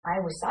I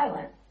was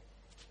silent.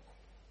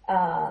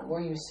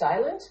 Were you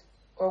silent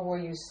or were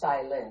you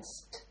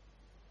silenced?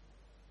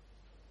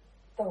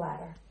 The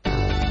latter.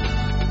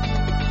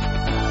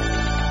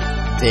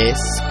 This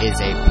is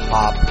a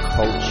pop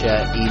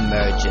culture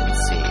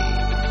emergency.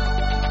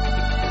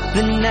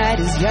 The night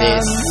is young.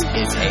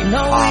 This is a no,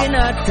 pop we're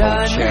not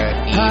done. culture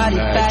Party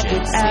back at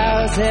emergency.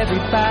 ours.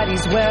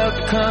 Everybody's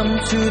welcome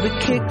to the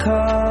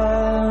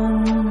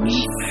kick-on.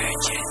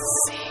 Emergency.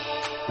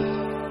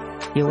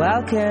 You're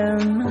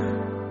welcome.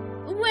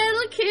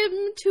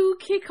 Welcome to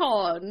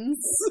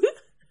Kick-Ons.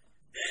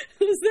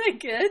 Was that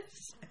good?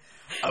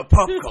 A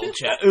pop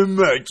culture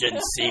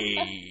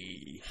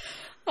emergency.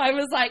 I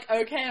was like,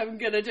 okay, I'm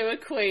going to do a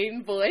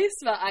Queen voice,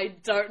 but I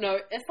don't know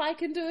if I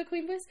can do a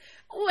Queen voice.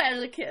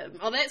 Welcome.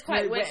 Oh, that's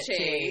quite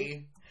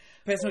witchy.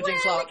 Personal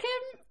jinx lock.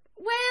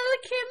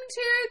 Welcome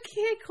to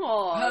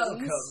Kick-Ons.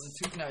 Welcome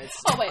to... No, it's...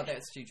 Oh, wait.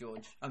 That's Stu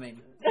George. I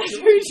mean...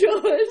 Stu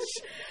George.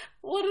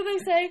 What did I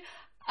say?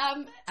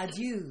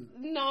 Adieu.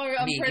 No,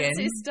 Megan.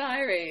 Princess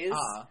Diaries.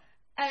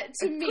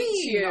 To meet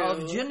Queen you. of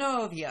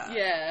Genovia.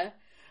 Yeah.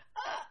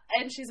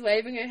 And she's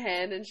waving her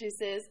hand and she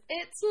says,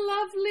 "It's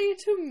lovely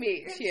to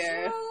meet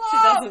you."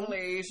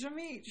 Lovely to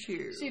meet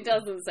you. She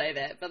doesn't say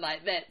that, but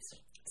like that's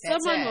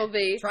someone it. will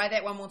be. Try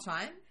that one more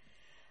time.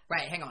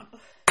 Right, hang on.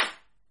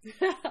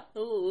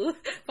 Ooh,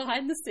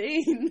 behind the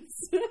scenes.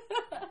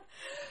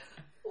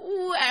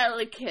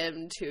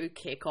 Welcome to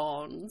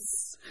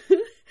Kick-Ons.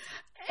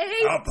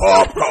 A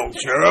pop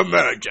culture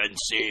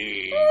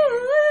emergency.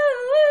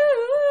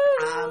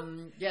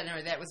 Yeah,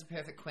 no, that was a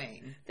perfect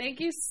Queen. Thank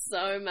you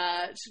so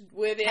much.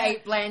 With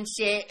Kate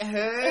Blanchett,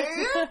 who?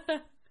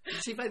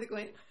 Did she play the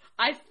Queen?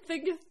 I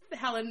think it's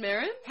Helen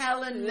Mirren.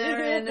 Helen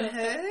Mirren,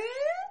 who?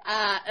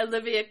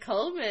 Olivia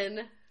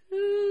Colman.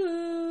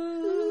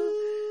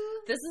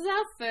 This is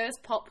our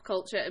first pop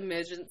culture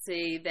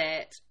emergency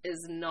that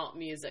is not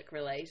music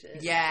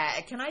related.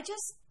 Yeah, can I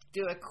just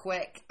do a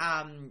quick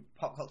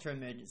pop culture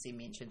emergency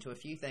mention to a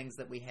few things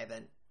that we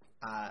haven't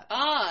done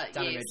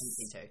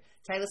emergency to.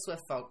 Taylor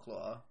Swift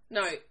Folklore.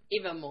 No,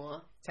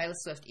 Evermore. Taylor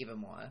Swift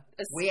Evermore.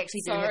 We actually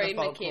do have a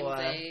Folklore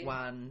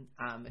one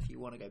if you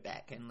want to go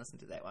back and listen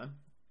to that one.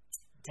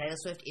 Taylor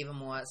Swift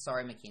Evermore,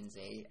 Sorry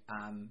Mackenzie,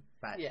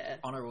 but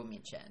honourable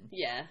mention.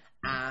 Yeah.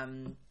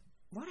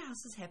 What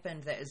else has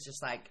happened that is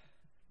just like,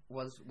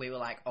 we were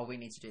like, oh, we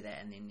need to do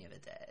that, and then never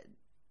did?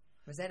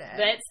 Was that it?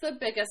 That's the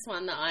biggest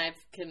one that I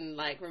can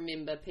like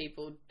remember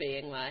people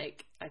being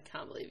like, I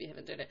can't believe you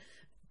haven't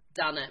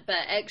done it. But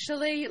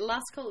actually,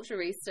 Las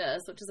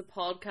Culturistas, which is a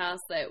podcast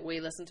that we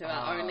listen to,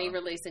 are only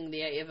releasing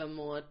their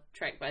Evermore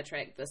track by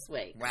track this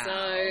week. Wow.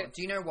 So,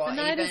 do you know what? The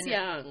night is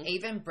young.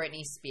 Even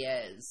Britney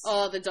Spears.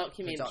 Oh, the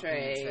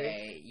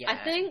documentary. Yeah. I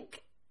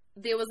think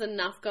there was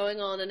enough going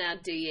on in our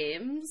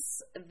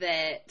DMs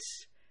that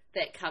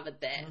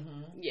covered that.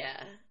 Mm-hmm.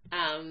 Yeah.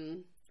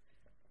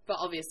 But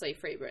obviously,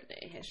 free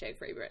Britney. Hashtag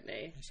free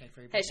Britney. Hashtag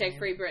free Britney. Hashtag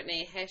free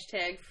Britney.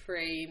 Hashtag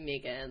free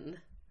Megan.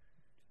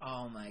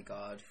 Oh my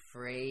god,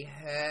 free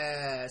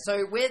her.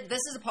 So this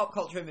is a pop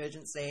culture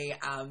emergency,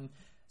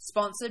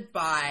 sponsored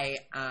by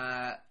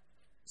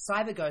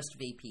CyberGhost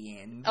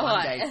VPN,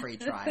 one-day free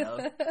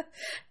trial.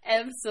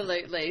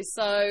 Absolutely.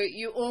 So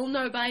you all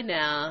know by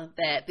now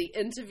that the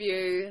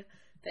interview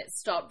that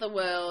stopped the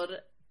world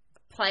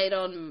played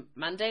on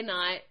Monday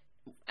night,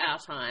 our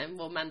time,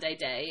 well, Monday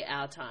day,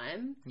 our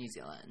time. New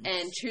Zealand.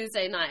 And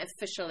Tuesday night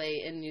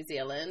officially in New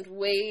Zealand.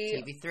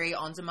 TV3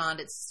 On Demand,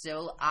 it's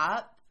still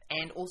up.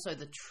 And also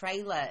the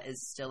trailer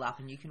is still up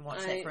and you can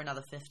watch that for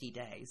another 50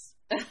 days.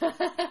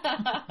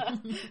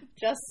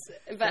 Just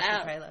the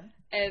trailer.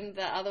 And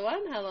the other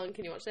one, how long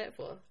can you watch that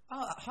for?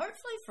 Oh,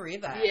 hopefully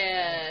forever.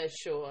 Yeah,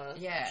 sure.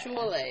 Yeah.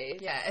 Surely.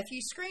 Yeah, if you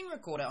screen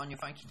record it on your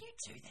phone, can you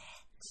do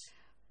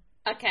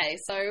that? Okay,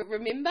 so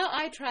remember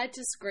I tried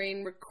to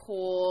screen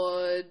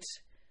record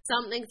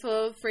something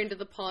for friend of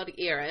the pod,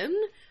 Erin.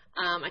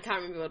 I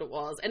can't remember what it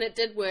was, and it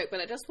did work, but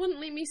it just wouldn't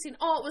let me send.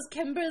 Oh, it was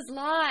Kimbra's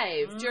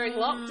live during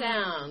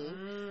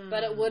lockdown,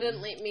 but it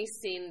wouldn't let me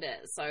send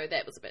it, so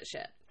that was a bit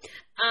shit.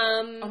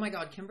 Oh my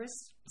god,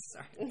 Kimbra's.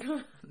 Sorry, I'm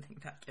thinking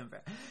about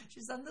Kimbra.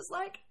 She's done this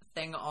like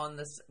thing on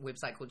this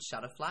website called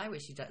Shutterfly, where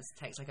she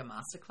takes like a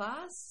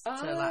masterclass of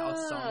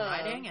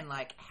songwriting and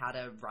like how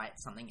to write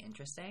something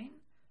interesting.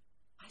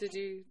 Did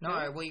you?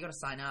 No, well, you got to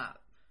sign up.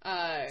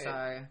 Oh,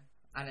 so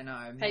I don't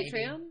know.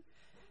 Patreon.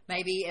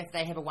 Maybe if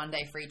they have a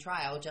one-day free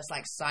trial, just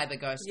like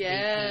CyberGhost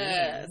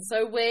VPN. VPN.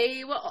 So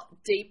we were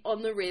deep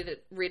on the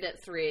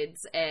Reddit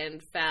threads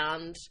and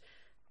found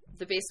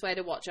the best way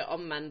to watch it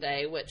on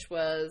Monday, which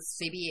was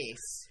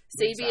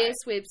CBS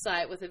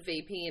website with a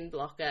VPN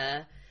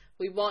blocker.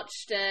 We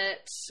watched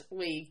it.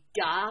 We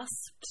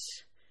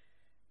gasped.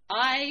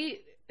 I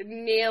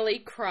nearly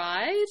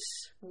cried.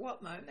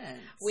 What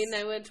moment? When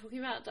they were talking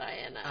about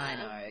Diana. I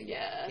know.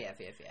 Yeah.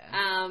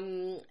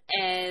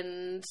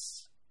 And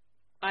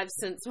I've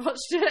since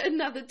watched it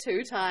another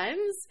 2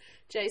 times.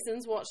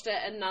 Jason's watched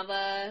it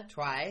another...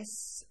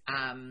 Twice.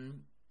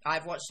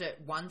 I've watched it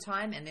one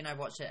time and then I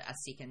watched it a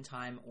second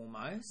time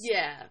almost.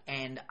 Yeah.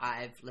 And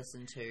I've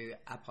listened to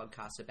a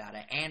podcast about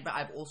it. But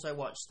I've also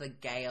watched the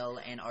Gayle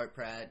and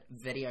Oprah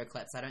video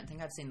clips. I don't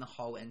think I've seen the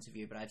whole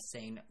interview, but I've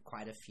seen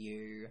quite a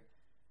few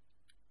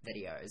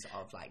videos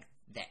of like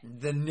that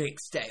the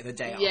next day, the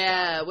day after.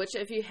 Yeah, which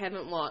if you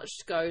haven't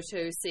watched, go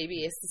to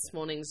CBS This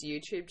Morning's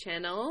YouTube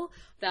channel.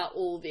 They're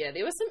all there.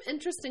 There were some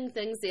interesting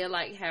things there,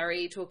 like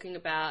Harry talking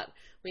about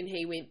when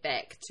he went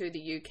back to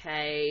the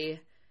UK,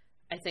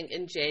 I think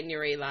in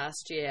January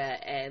last year,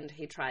 and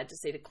he tried to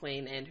see the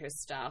Queen and her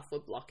staff were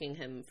blocking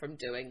him from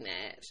doing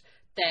that.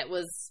 That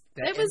was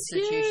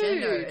institution,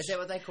 huge. or is that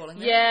what they're calling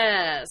it?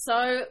 Yeah,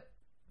 so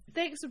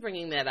thanks for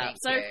bringing that up. Thank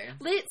So you.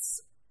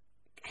 let's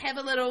have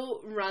a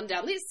little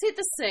rundown. Let's set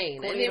the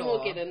scene and then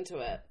we'll get into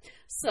it.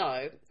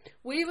 So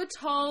we were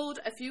told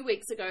a few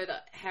weeks ago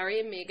that Harry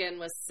and Meghan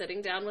were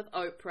sitting down with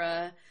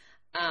Oprah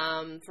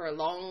for a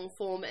long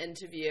form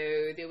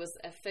interview. There was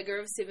a figure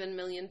of $7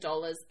 million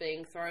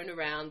being thrown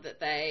around that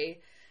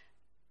they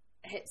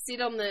had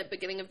said on the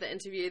beginning of the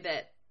interview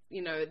that,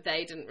 you know,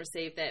 they didn't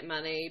receive that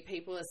money.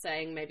 People are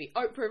saying maybe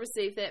Oprah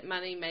received that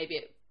money, maybe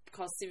it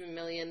cost $7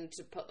 million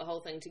to put the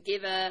whole thing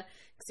together,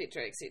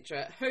 etc.,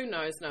 etc. Who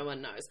knows? No one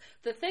knows.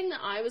 The thing that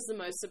I was the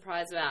most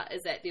surprised about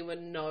is that there were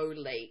no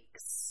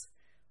leaks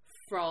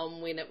from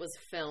when it was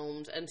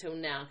filmed until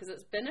now, because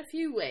it's been a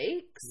few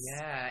weeks.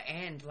 Yeah,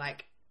 and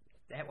like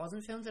that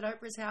wasn't filmed at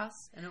Oprah's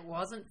house, and it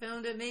wasn't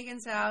filmed at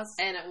Meghan's house,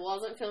 And it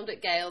wasn't filmed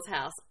at Gayle's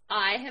house.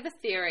 I have a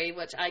theory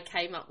which I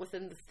came up with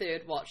in the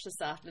third watch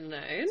this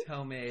afternoon.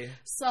 Tell me,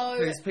 So,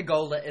 whose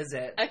pergola is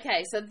it?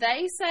 okay, so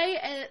they say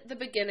at the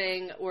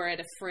beginning we're at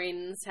a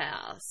friend's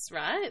house,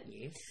 right?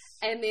 Yes.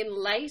 And then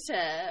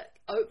later,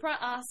 Oprah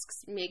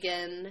asks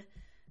Meghan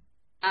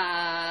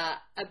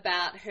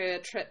about her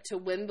trip to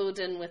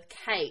Wimbledon with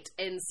Kate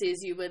and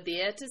says you were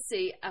there to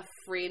see a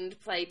friend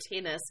play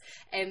tennis,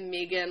 and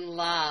Meghan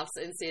laughs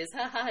and says,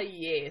 haha,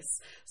 yes.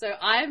 So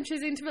I am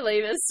choosing to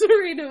believe it's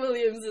Serena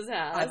Williams'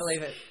 house. I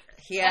believe it.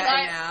 Here And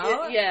and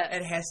now, yeah.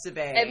 it has to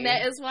be. And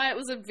that is why it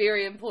was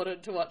very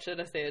important to watch it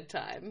a third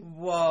time.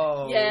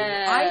 Whoa.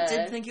 Yeah. I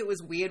did think it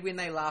was weird when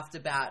they laughed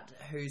about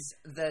who's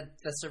the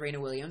Serena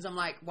Williams. I'm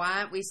like, why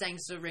aren't we saying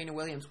Serena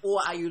Williams? Or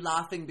are you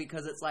laughing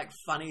because it's like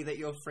funny that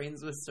you're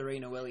friends with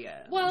Serena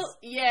Williams? Well,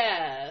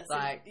 yeah. So,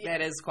 like,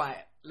 that's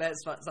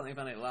something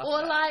funny to laugh or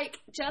about. like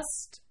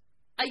just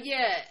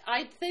yeah,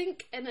 I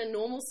think in a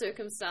normal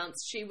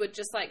circumstance she would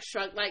just like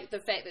shrug, like the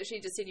fact that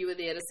she just said you were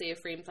there to see a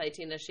friend play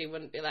tennis, she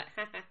wouldn't be like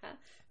ha ha ha,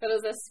 but it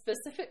was a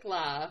specific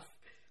laugh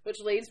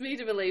which leads me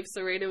to believe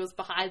Serena was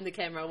behind the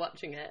camera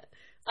watching it.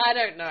 I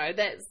don't know,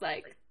 that's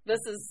like, this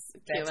is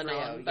That's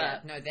QAnon, real,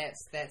 but yeah. No,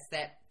 that's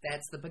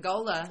the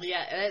pergola.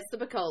 yeah, that's the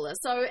Bacola.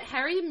 So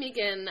Harry and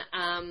Meghan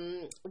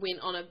went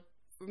on a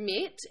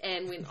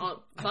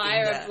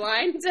via a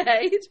blind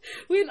date.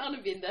 Met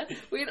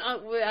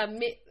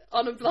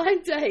on a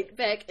blind date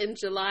back in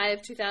July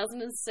of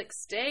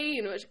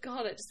 2016, which,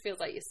 God, it just feels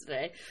like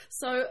yesterday.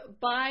 So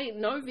by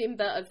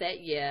November of that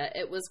year,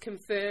 it was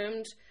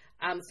confirmed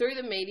through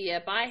the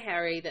media by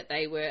Harry that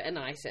they were an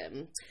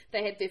item.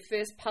 They had their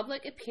first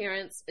public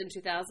appearance in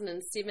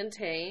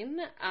 2017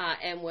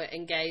 and were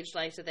engaged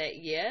later that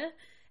year,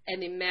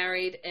 and then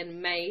married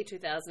in May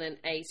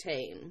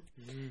 2018.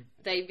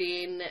 They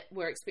then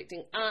were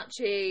expecting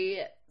Archie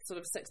sort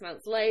of 6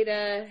 months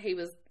later. He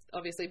was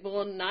obviously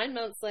born 9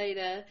 months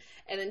later,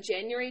 and in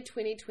January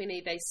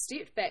 2020 they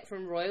stepped back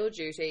from royal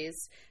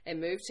duties and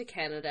moved to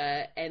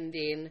Canada, and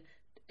then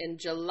in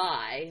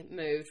July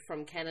moved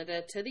from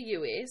Canada to the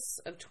US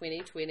of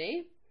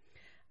 2020.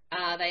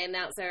 They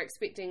announced they were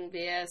expecting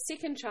their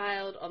second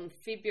child on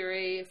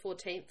February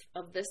 14th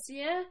of this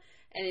year,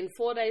 and then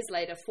 4 days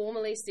later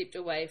formally stepped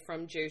away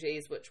from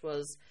duties, which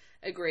was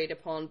agreed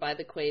upon by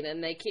the Queen.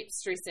 And they kept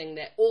stressing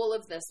that all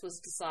of this was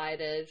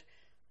decided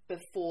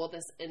before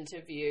this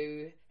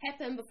interview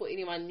happened, before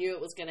anyone knew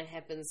it was going to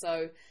happen.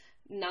 So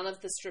none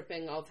of the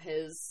stripping of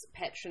his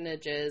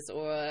patronages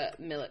or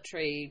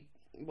military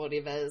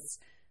whatevers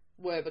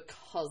were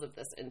because of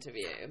this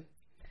interview.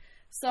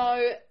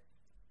 So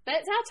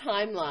that's our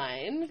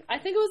timeline. I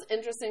think it was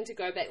interesting to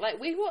go back. Like,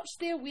 we watched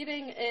their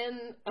wedding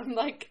in, I'm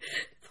like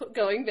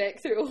going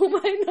back through all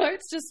my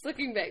notes, just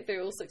flicking back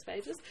through all 6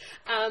 pages.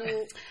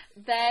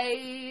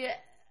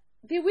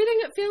 Their wedding,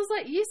 it feels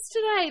like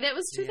yesterday. That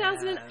was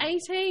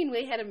 2018.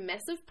 We had a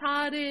massive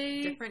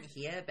party. Different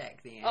hair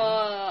back then.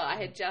 Oh, I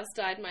had just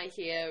dyed my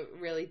hair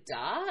really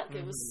dark.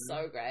 It was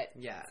so great.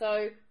 Yeah.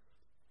 So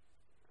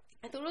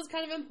I thought it was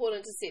kind of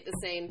important to set the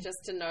scene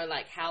just to know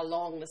like how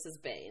long this has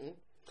been.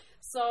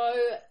 So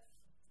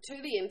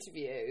to the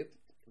interview,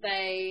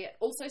 they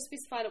also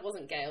specified it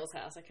wasn't Gayle's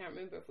house. I can't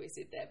remember if we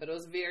said that, but it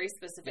was very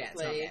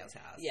specifically... Yeah, it's not Gayle's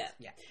house. Yeah.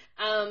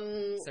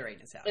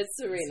 Serena's house. It's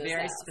Serena's It's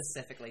very house.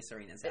 specifically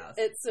Serena's house.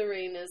 It's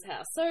Serena's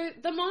house. So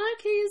the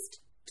monarchy is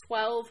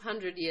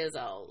 1,200 years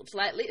old.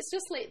 Like, let's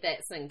just let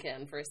that sink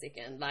in for a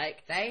second.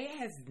 Like, They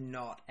have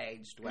not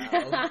aged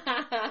well.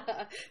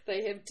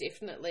 they have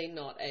definitely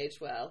not aged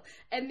well.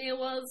 And there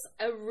was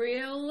a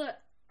real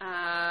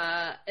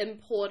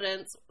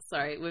importance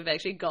Sorry, we've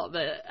actually got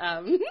the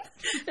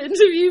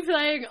interview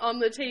playing on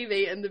the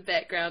TV in the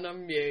background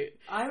on mute.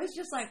 I was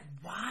just like,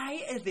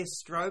 why are there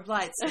strobe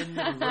lights in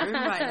the room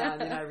right now?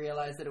 And then I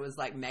realised that it was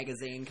like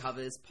magazine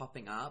covers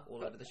popping up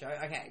all over the show.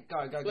 Okay,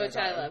 go. Which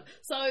I love.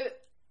 So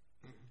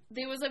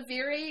there was a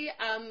very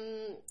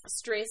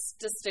stressed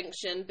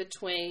distinction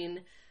between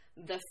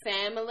the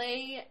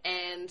family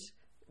and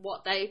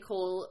what they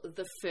call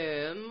the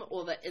firm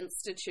or the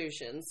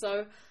institution.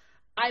 So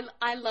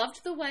I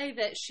loved the way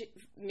that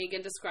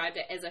Megan described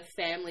it as a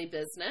family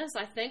business.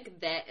 I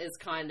think that is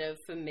kind of,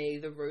 for me,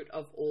 the root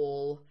of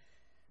all,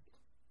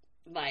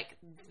 like,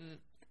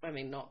 I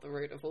mean, not the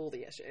root of all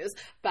the issues,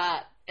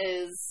 but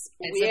is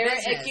where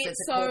it gets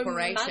so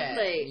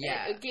muddy.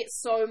 Yeah. It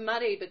gets so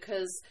muddy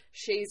because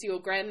she's your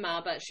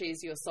grandma, but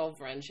she's your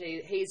sovereign.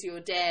 He's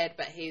your dad,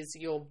 but he's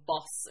your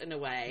boss in a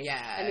way.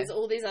 Yeah. And there's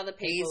all these other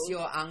people. He's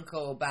your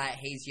uncle, but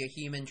he's your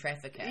human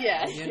trafficker.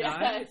 Yeah. You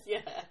know?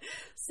 Yeah.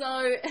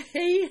 So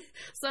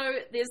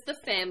there's the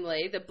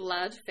family, the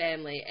blood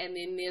family, and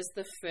then there's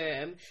the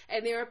firm,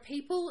 and there are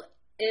people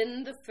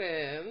in the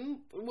firm,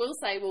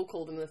 we'll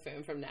call them the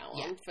firm from now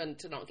on,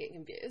 to not get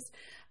confused,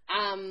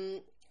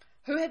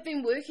 who have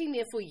been working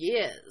there for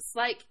years.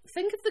 Like,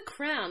 think of the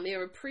Crown.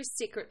 There are press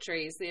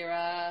secretaries, there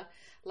are,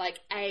 like,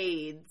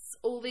 aides,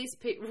 all these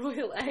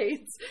royal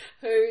aides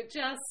who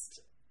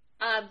just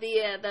are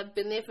there. They've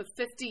been there for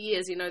 50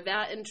 years, you know,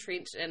 they're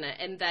entrenched in it,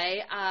 and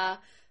they are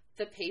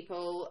the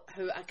people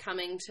who are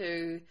coming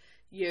to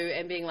you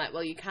and being like,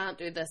 well, you can't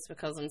do this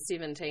because in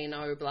 17,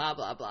 blah,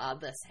 blah, blah,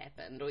 this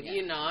happened, or,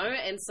 you know,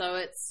 and so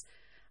it's,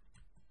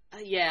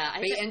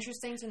 It'd be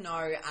interesting to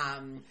know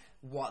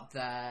what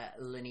the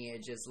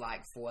lineage is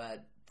like for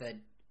the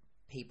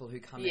people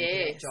who come into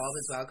that job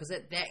as well, because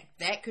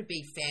that could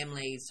be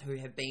families who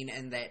have been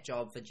in that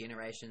job for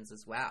generations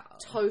as well.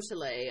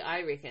 Totally,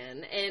 I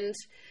reckon. And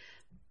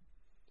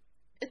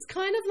it's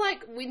kind of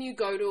like when you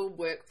go to a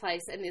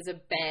workplace and there's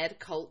a bad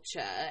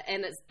culture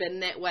and it's been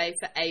that way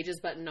for ages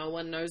but no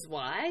one knows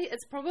why.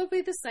 It's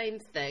probably the same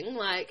thing.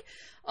 Like,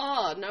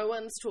 oh, no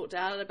one's talked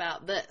out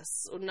about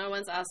this, or no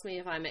one's asked me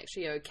if I'm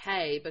actually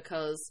okay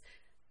because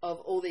of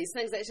all these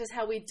things. That's just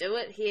how we do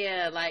it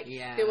here. Like,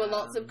 there were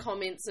lots of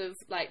comments of,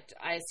 like,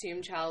 I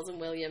assume Charles and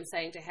William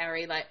saying to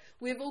Harry, like,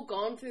 we've all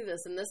gone through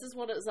this and this is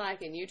what it's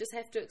like and you just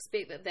have to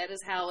expect that that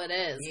is how it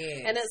is.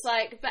 Yes. And it's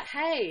like, but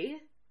hey,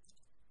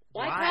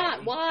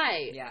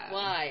 Why? Yeah.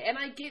 Why? And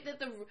I get that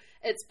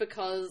it's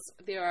because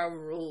there are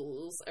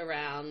rules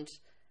around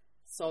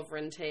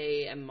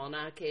sovereignty and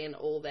monarchy and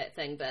all that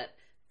thing, but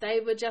they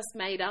were just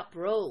made up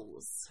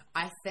rules.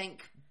 I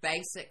think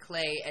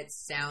basically it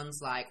sounds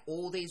like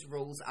all these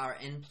rules are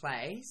in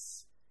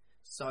place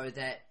so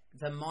that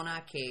the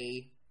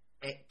monarchy,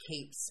 it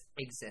keeps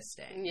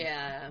existing.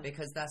 Yeah.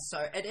 Because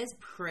it is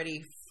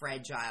pretty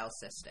fragile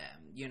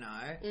system, you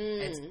know?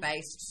 It's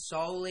based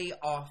solely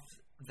off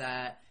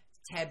the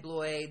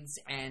tabloids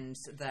and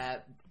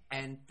the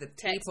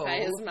people,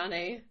 taxpayers'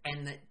 money,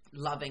 and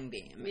loving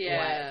them,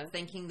 or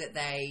thinking that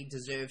they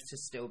deserve to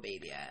still be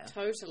there.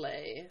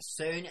 Totally.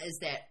 Soon as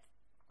that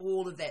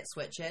all of that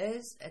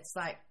switches, it's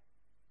like,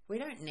 we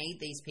don't need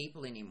these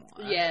people anymore.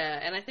 Yeah,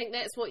 and I think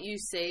that's what you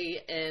see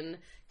in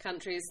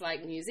countries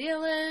like New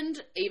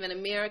Zealand, even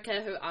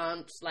America, who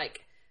aren't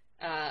like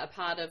a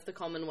part of the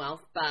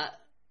Commonwealth, but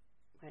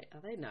wait,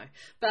 are they? No.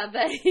 But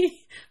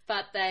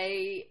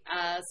they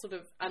sort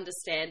of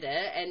understand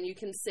it, and you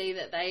can see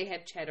that they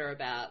have chatter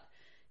about,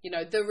 you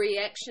know, the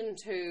reaction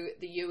to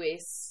the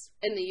US,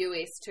 in the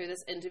US to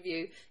this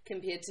interview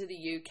compared to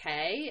the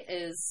UK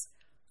is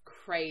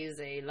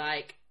crazy.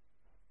 Like,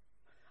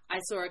 I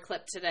saw a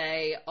clip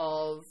today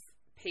of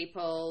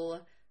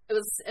people,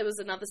 it was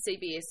another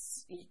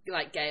CBS,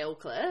 like, Gale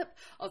clip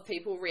of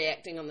people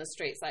reacting on the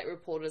streets, like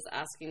reporters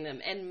asking them,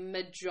 and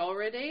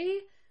majority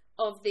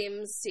of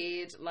them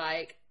said,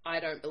 like, I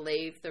don't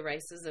believe the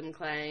racism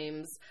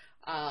claims.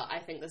 I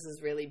think this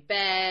is really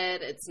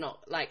bad. It's not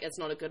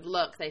a good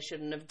look. They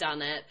shouldn't have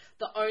done it.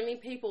 The only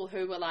people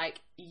who were like,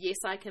 yes,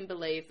 I can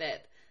believe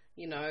that,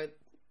 you know,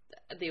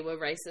 there were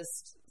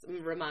racist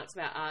remarks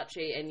about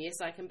Archie, and yes,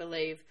 I can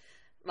believe,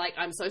 like,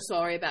 I'm so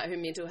sorry about her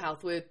mental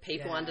health, were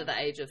people under the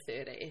age of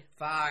 30.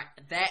 Fuck,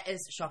 that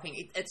is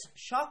shocking. It's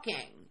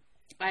shocking.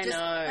 I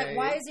know. Like,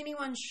 why is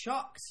anyone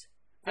shocked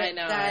that I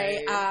know.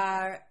 They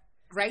are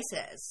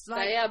racist?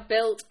 Like, they are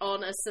built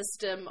on a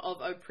system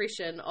of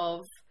oppression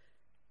of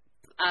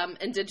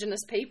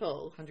Indigenous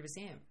people. 100%.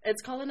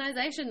 It's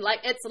colonization. Like,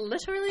 it's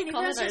literally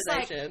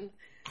colonization.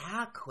 Like,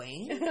 our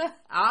queen?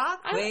 Our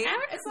queen?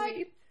 It's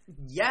like,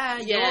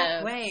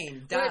 your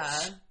queen. Duh.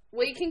 Which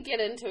we can get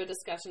into a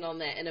discussion on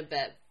that in a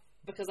bit,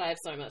 because I have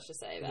so much to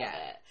say about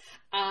that.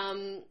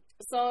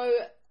 So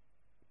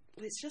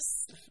let's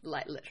just,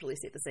 like, literally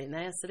set the scene.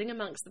 They are sitting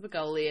amongst the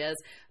begolias.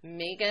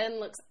 Megan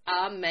looks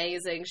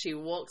amazing. She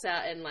walks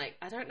out in, like,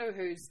 I don't know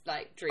who's,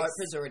 like, dressed.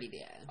 Oprah's already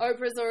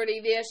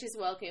there. She's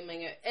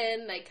welcoming her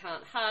in. They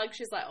can't hug.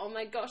 She's like, oh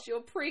my gosh,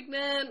 you're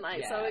pregnant.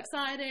 Like, so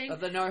exciting. But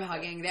the no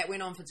hugging, that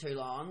went on for too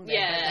long.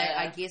 Yeah.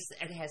 I guess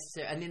it has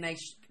to, and then they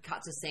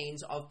cut to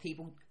scenes of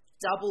people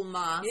double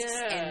masks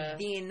Yeah. and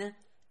then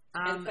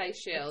and face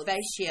shields.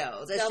 Face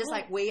shields. It's Double- just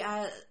like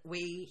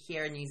we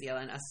here in New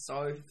Zealand are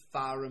so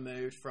far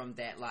removed from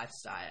that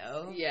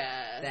lifestyle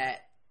Yeah.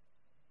 that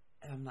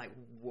I'm like,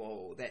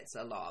 whoa, that's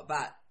a lot.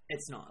 But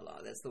it's not a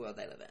lot. That's the world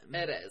they live in.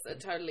 It is. It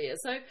totally is.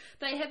 So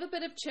they have a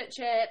bit of chit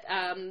chat.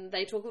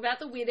 They talk about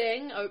the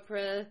wedding.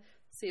 Oprah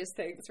says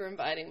thanks for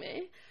inviting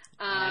me.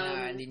 I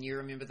know, and then you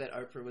remember that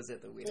Oprah was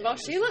at the wedding. Well, It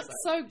was she just looked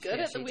like- so good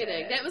yeah, at the she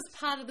wedding. did. That was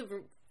part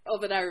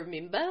of it I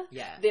remember.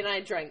 Yeah. Then I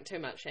drank too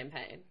much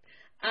champagne.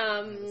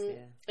 I was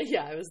there.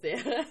 Yeah, I was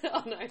there.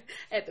 Oh no,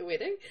 at the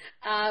wedding.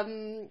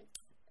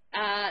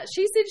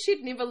 She said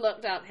she'd never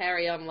looked up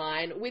Harry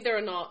online, whether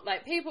or not,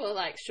 like, people are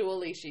like,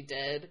 surely she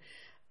did.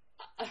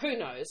 Who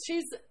knows?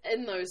 She's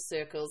in those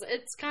circles.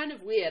 It's kind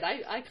of weird.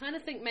 I kind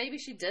of think maybe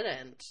she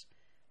didn't.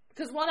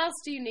 Because what else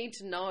do you need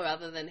to know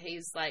other than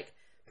he's, like,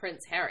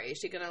 Prince Harry? Is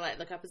she going to, like,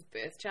 look up his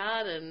birth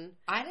chart and...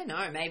 I don't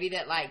know. Maybe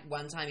that, like,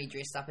 one time he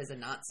dressed up as a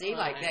Nazi,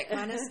 like Right. that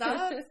kind of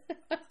stuff.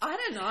 I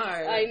don't know.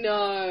 I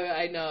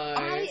know.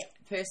 I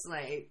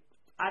personally,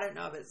 I don't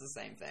know if it's the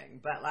same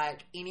thing, but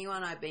like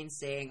anyone I've been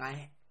seeing,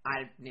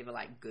 I've never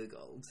like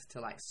Googled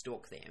to like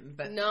stalk them.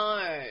 But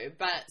No,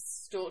 but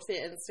stalked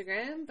their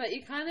Instagram. But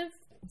you kind of...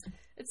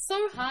 It's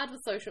so hard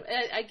with social...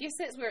 I guess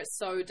that's where it's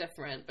so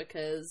different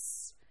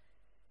because...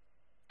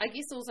 I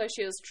guess also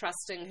she was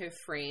trusting her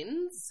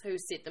friends who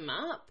set them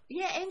up.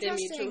 yeah, and Their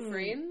mutual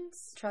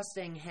friends.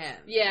 trusting him.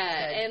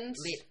 Yeah, to and...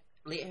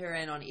 let her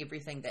in on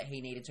everything that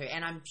he needed to,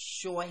 and I'm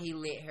sure he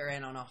let her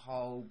in on a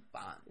whole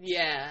bunch.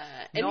 Yeah.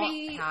 And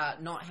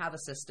Not how the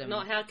system.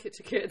 Not how to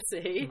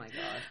curtsy. Oh my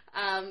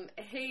god.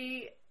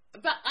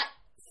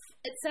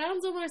 It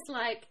sounds almost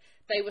like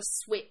they were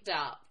swept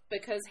up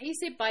because he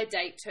said by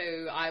date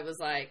 2, I was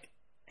like,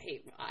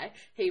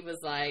 he was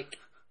like,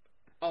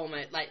 oh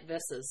my, like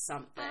this is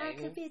something. I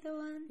could be the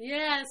one.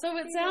 Yeah, so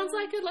it sounds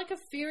like a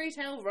fairy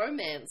tale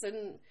romance,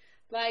 and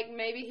like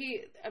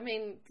maybe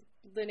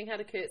learning how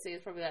to curtsy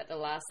is probably like the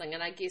last thing.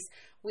 And I guess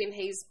when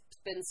he's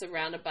been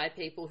surrounded by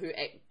people who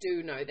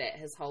do know that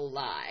his whole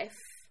life.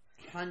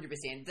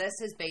 100%. This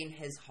has been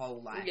his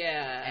whole life.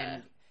 Yeah.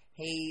 And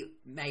he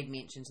made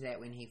mention to that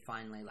when he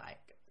finally like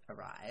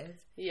arrived.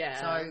 Yeah.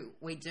 So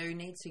we do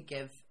need to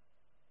give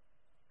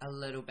a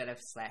little bit of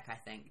slack, I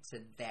think, to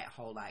that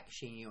whole like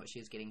she knew what she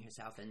was getting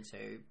herself into.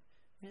 And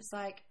it's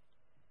like,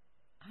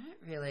 I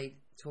don't really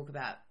talk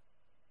about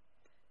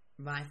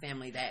my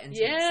family that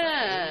intensely.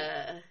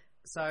 Yeah.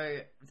 So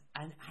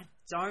I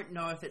don't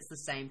know if it's the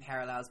same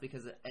parallels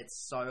because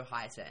it's so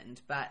heightened,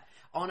 but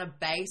on a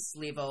base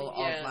level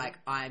Yeah. of like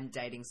I'm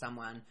dating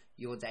someone,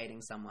 you're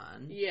dating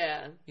someone,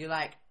 Yeah. you're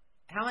like,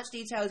 how much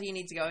detail do you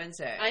need to go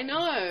into? I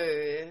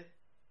know.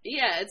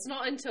 Yeah, it's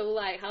not until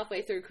like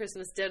halfway through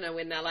Christmas dinner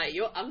when they're like,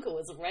 your uncle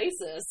was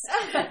racist.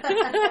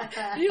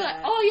 You're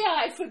like, oh yeah,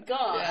 I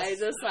forgot.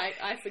 Yes.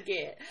 I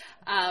forget.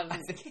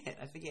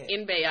 I forget.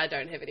 NB, I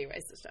don't have any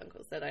racist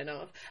uncles that I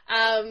know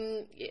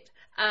of. Yet.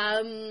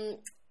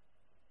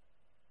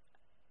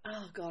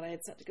 Oh god, I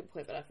had such a good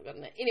point, but I've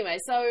forgotten it. Anyway,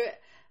 so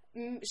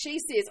she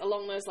says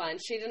along those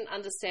lines, she didn't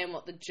understand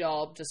what the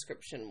job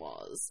description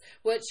was,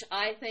 which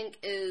I think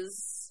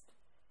is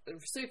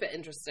super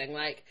interesting.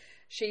 Like,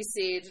 she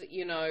said,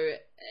 you know,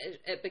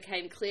 it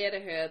became clear to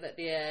her that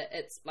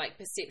it's like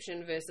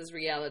perception versus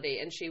reality,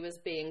 and she was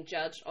being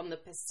judged on the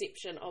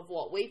perception of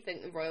what we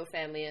think the royal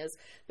family is,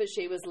 but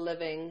she was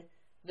living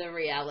the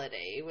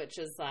reality, which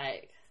is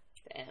like,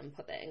 damn,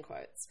 put that in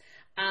quotes.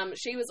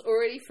 She was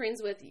already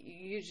friends with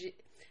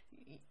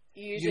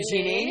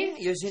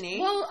Eugenie.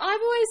 Well, I've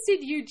always said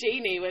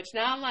Eugenie, which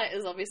now I'm like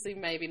is obviously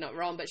maybe not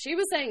wrong, but she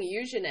was saying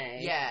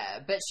Eugenie. Yeah,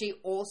 but she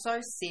also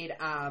said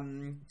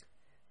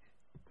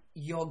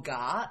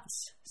yogurt.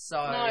 So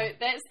No,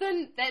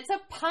 that's a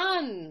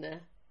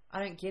pun. I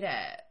don't get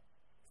it.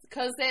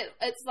 Because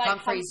it's like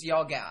Humphrey's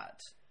yogurt.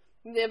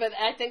 Yeah, but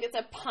I think it's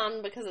a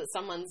pun because it's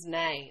someone's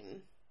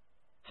name.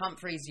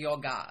 Humphrey's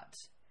yogurt.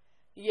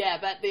 Yeah,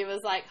 but there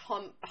was like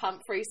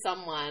Humphrey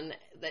someone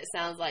that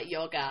sounds like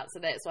yogurt, so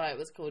that's why it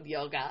was called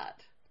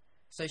yogurt.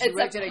 So she It's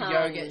worked a at a pun.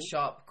 yogurt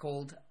shop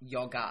called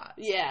Yogurt.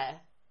 Yeah.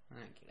 I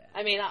don't get it.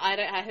 I mean,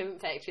 I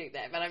haven't fact checked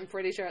that, but I'm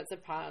pretty sure it's a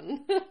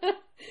pun.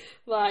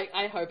 Like,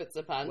 I hope it's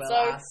a pun. Well,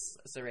 So ask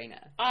Serena.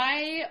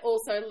 I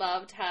also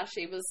loved how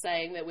she was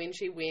saying that when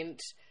she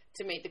went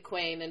to meet the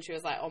Queen and she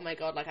was like, oh my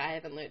god, like I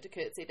haven't learnt to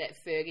curtsy, that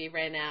Fergie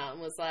ran out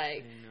and was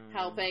like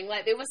helping.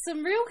 Like, there were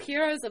some real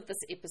heroes of this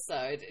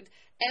episode.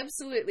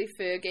 Absolutely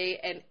Fergie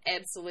and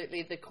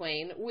absolutely the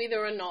Queen.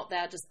 Whether or not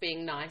they're just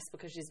being nice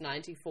because she's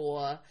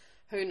 94,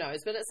 who knows.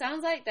 But it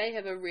sounds like they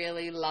have a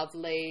really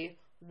lovely,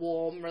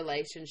 warm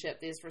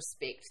relationship. There's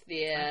respect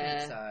there. I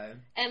think so.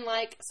 And,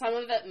 like, some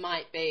of it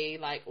might be,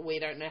 like, we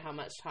don't know how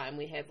much time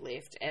we have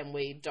left and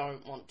we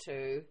don't want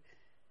to,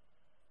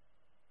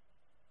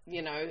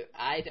 you know,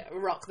 I'd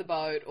rock the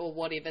boat or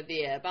whatever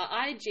there. But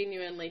I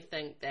genuinely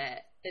think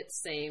that it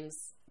seems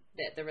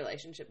that the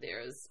relationship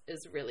there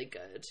is really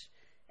good,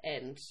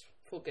 and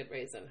for good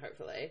reason,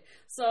 hopefully.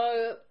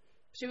 So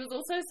She was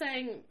also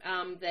saying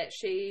that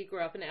she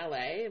grew up in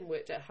LA and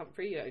worked at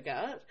Humphrey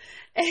Yogurt,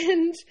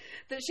 and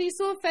that she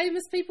saw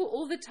famous people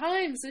all the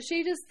time. So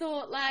she just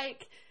thought,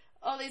 like,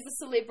 oh, these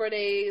are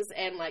celebrities,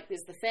 and, like,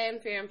 there's the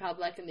fanfare in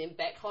public, and then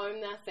back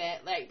home they're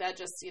fat. Like, they're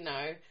just, you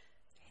know,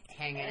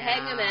 hanging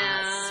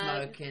out,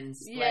 smoking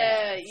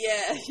spliffs.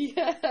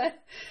 Yeah.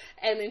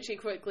 And then she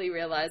quickly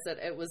realised that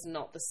it was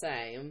not the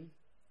same.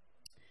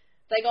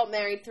 They got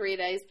married 3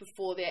 days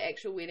before their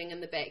actual wedding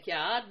in the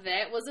backyard.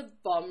 That was a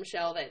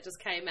bombshell that just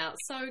came out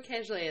so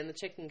casually in the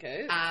chicken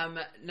coop.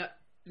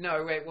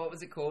 No, wait, what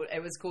was it called?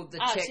 It was called the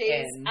Archie's,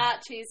 Chick-In.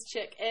 Archie's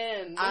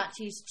Chick-In.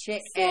 Archie's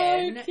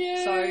Chick-In. So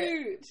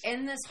cute. So,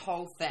 in this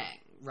whole thing,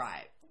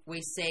 right,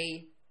 we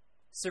see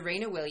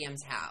Serena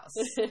Williams' house.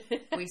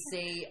 We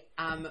see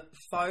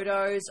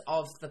photos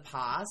of the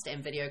past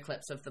and video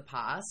clips of the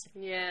past.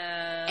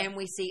 Yeah. And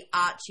we see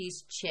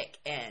Archie's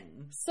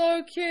Chick-In.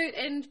 So cute.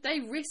 And they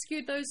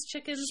rescued those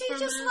chickens She from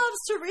just it. loves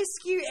to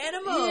rescue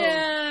animals.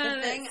 Yeah.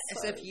 The thing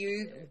is, if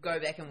you go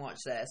back and watch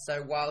this,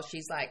 so while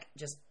she's like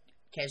just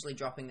casually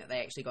dropping that they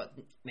actually got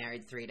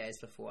married 3 days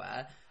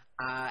before,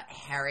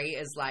 Harry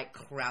is like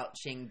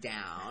crouching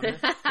down,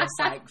 just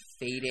like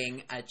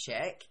feeding a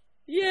chick.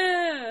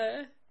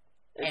 Yeah.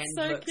 It's and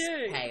so looks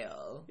cute.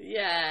 pale.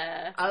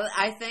 Yeah.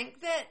 I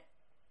think that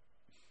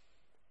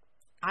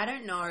I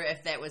don't know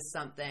if that was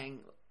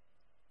something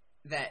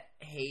that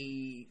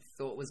he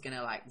thought was going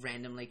to like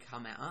randomly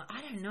come out.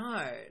 I don't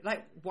know.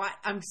 Like, why?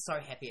 I'm so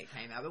happy it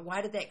came out, but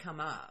why did that come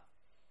up?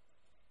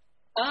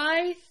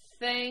 I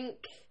think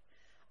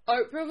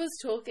Oprah was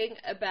talking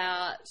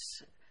about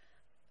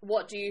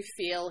what do you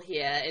feel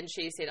here, and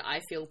she said,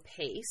 I feel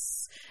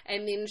peace.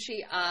 And then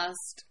she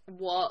asked,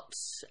 what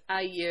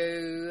are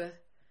you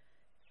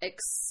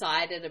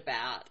excited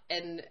about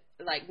and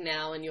like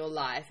now in your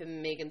life?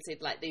 And Megan said,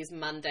 like, these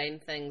mundane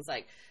things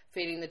like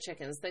feeding the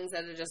chickens, things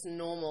that are just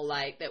normal,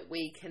 like that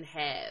we can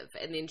have.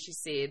 And then she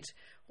said,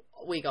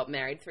 we got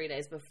married 3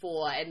 days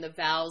before, and the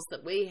vows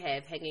that we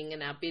have hanging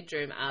in our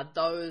bedroom are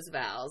those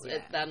vows. Yeah.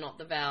 They're not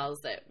the vows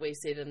that we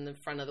said in the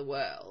front of the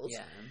world.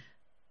 Yeah.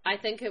 I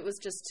think it was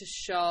just to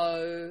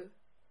show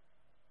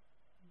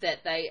that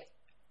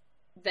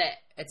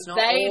it's not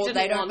they all, didn't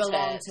they don't want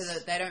belong it. to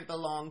the they don't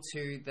belong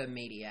to the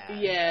media.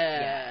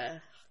 Yeah.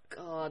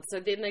 God. So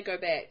then they go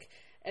back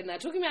and they're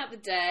talking about the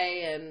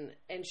day,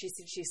 and she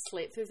said she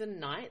slept through the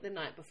night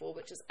before,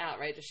 which is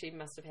outrageous. She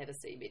must have had a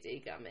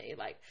CBD gummy.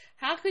 Like,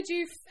 how could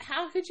you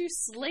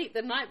sleep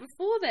the night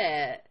before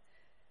that?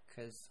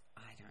 Because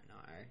I don't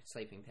know,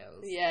 sleeping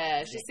pills.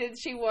 Yeah, she said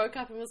she woke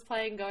up and was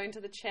playing Going to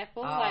the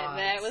Chapel. Like,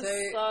 that was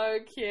so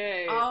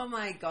cute. Oh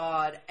my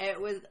god,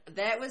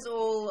 that was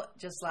all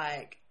just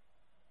like,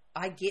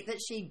 I get that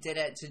she did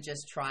it to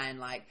just try and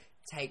like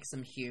take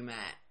some humor,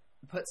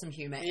 put some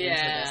humor into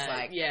this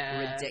like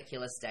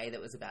ridiculous day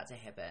that was about to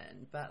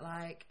happen. But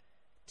like,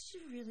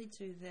 did you really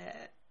do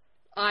that?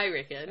 I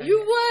reckon Okay. you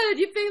would.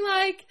 You'd be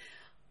like,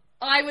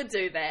 I would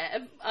do that.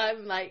 If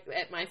I'm like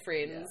at my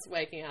friends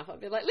waking up,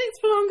 I'd be like, let's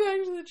put on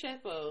Going to the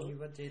Chapel. You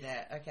would do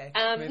that. Okay,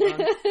 move on.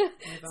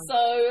 Move on.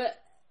 So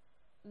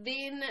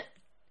then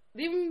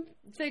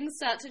things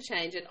start to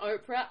change, and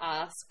Oprah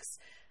asks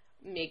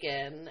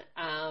Megan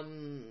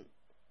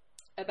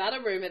about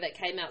a rumor that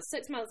came out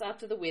 6 months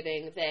after the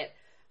wedding that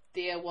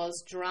there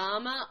was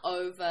drama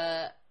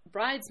over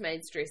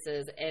bridesmaids'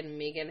 dresses, and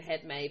Megan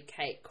had made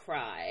Kate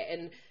cry.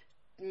 And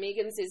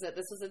Megan says that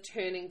this was a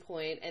turning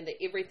point and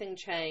that everything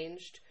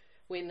changed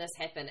when this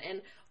happened.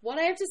 And what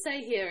I have to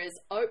say here is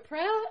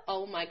Oprah,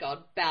 oh my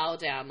God, bow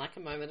down, like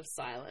a moment of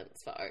silence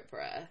for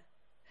Oprah.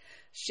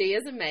 She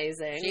is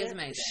amazing. She is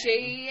amazing.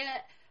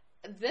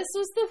 This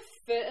was the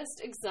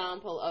first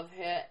example of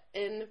her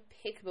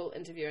impeccable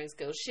interviewing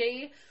skills.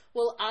 She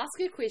will ask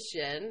a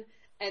question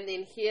and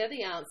then hear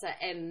the answer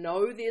and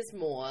know there's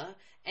more,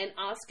 and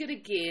ask it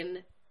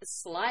again,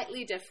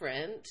 slightly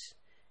different,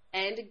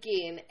 and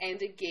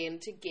again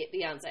to get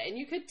the answer. And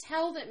you could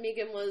tell that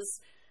Megan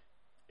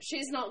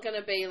she's not going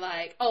to be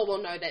like, oh,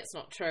 well, no, that's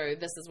not true.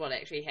 This is what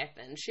actually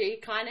happened. She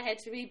kind of had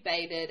to be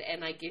baited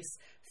and I guess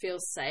feel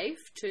safe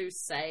to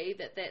say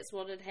that that's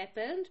what had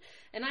happened.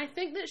 And I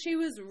think that she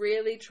was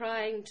really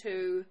trying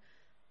to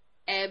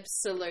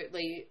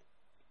absolutely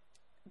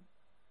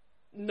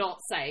not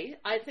say.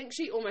 I think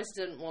she almost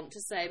didn't want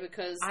to say,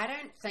 because I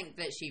don't think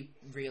that she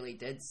really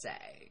did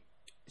say.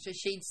 So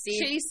she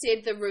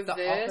said the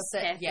reverse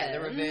happened. Yeah,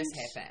 the reverse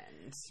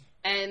happened.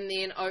 And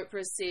then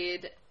Oprah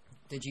said,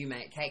 did you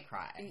make Kate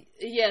cry?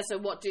 Yeah, so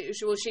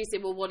she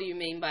said, well, what do you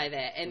mean by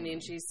that? And then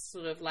she's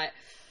sort of like,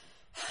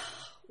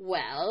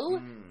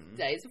 well,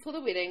 days before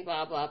the wedding,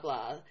 blah, blah,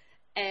 blah.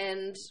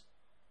 And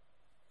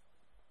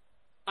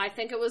I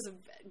think it was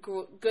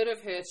good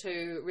of her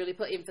to really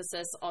put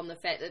emphasis on the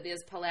fact that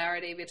there's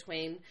polarity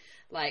between,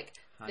 like,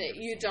 100%. That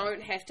you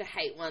don't have to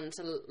hate one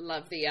to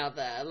love the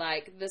other.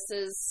 Like, this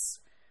is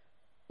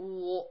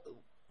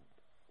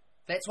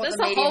that's what that's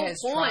the media whole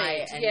has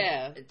point.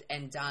 tried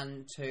and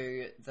done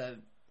to the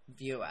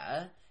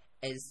viewer.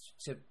 is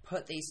to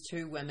put these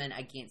two women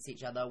against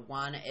each other.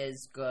 One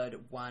is good,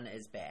 one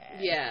is bad.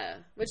 Yeah,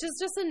 which is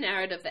just a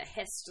narrative that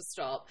has to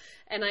stop.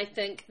 And I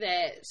think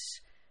that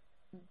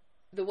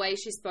the way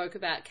she spoke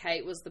about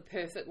Kate was the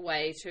perfect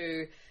way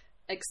to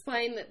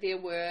explain that there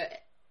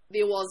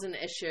was an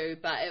issue,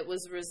 but it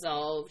was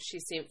resolved. She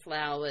sent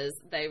flowers.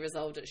 They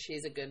resolved it.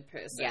 She's a good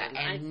person. Yeah,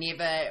 and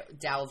never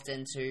delved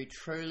into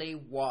truly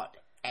what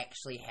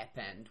actually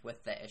happened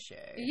with the issue.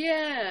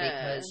 Yeah.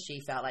 Because she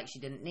felt like she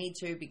didn't need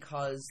to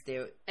because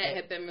it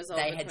had been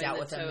resolved. They had dealt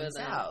with it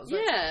themselves.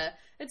 Yeah.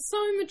 It's so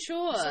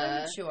mature.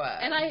 So mature.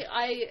 And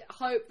I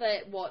hope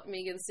that what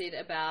Megan said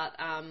about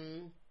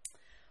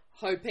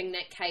hoping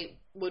that Kate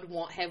would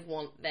want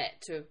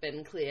that to have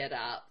been cleared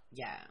up.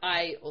 Yeah.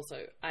 I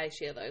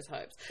share those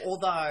hopes.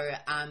 Although,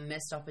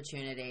 missed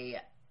opportunity,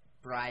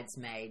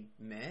 bridesmaid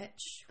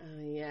merch. Oh,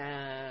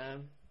 yeah.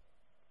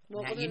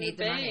 What now would you it need have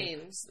the money.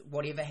 been?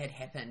 Whatever had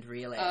happened,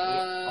 really,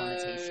 on the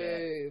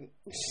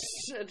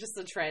t-shirt. Just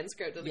a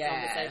transcript of the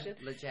Yeah, conversation.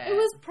 legit. It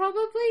was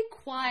probably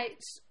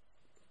quite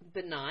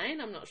benign.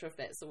 I'm not sure if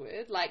that's the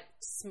word. Like,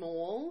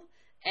 small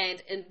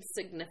and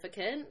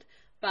insignificant.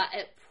 But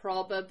it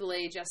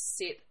probably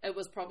it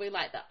was probably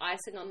like the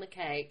icing on the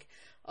cake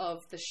of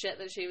the shit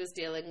that she was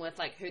dealing with,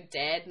 like her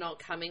dad not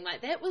coming.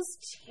 Like, that was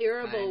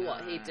terrible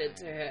what he did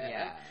to her.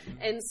 Yeah.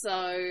 And so,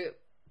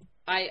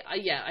 I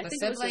the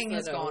think sibling it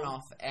was has gone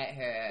off at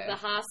her. the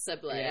half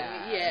sibling,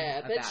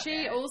 Yeah, but about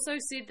she that. also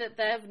said that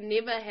they've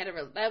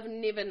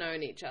never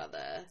known each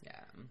other. Yeah.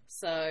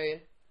 So,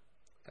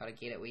 Gotta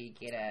get it where you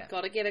get it.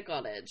 gotta get a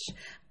cottage.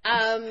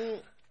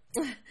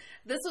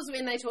 This was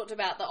when they talked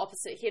about the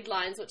opposite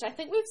headlines, which I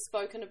think we've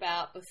spoken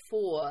about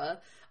before,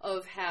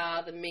 of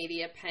how the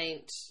media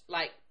paint,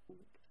 like,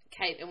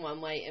 Kate in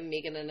one way and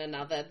Megan in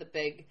another. The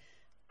big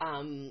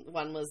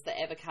one was the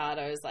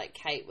avocados. Like,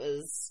 Kate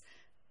was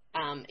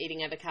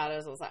eating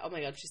avocados. I was like, oh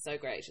my god, she's so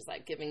great. She's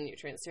like giving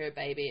nutrients to her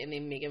baby. And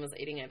then Megan was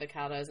eating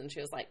avocados and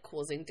she was like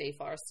causing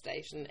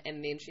deforestation.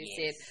 And then she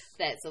said,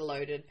 that's a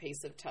loaded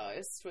piece of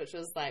toast, which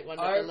was like one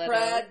of the little...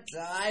 Oprah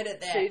died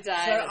at that. She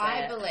died so at I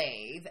that.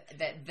 believe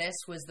that this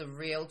was the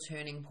real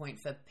turning point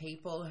for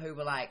people who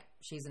were like,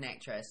 she's an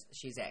actress,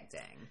 she's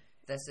acting.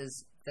 This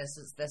is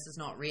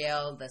not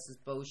real. This is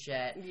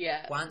bullshit.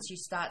 Yeah. Once you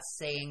start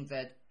seeing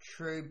the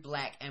true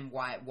black and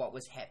white, what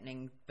was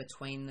happening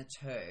between the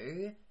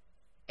two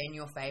in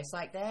your face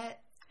like that,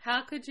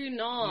 How could you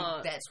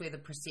not? that's where the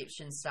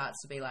perception starts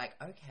to be like,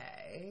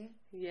 okay,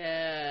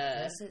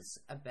 Yeah. this is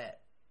a bit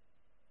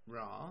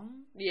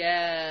wrong.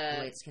 Yeah.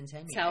 Let's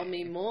continue. Tell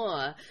me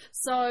more.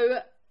 So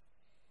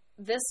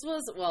this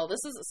is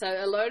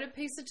a loaded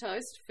piece of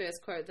toast.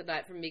 First quote of the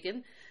night from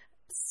Megan.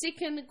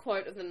 Second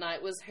quote of the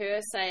night was her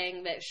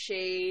saying that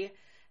she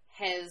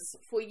has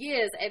for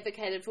years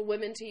advocated for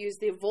women to use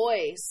their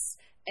voice,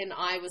 and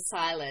I was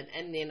silent.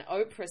 And then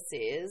Oprah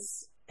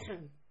says,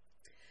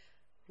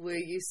 were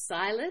you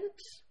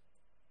silent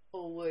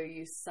or were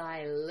you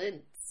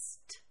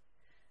silenced?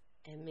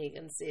 And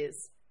Megan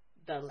says,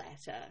 the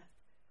latter.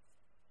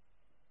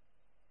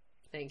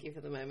 Thank you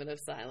for the moment of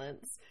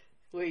silence.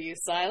 Were you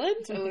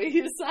silent or were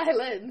you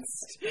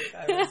silenced?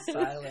 I was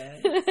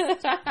silent.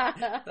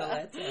 The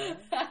latter.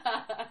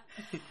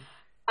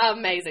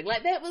 Amazing.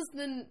 Like, that was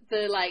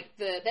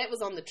that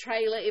was on the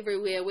trailer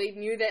everywhere. We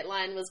knew that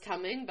line was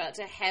coming, but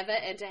to have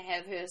it and to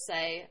have her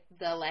say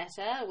the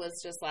latter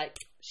was just like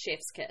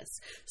chef's kiss.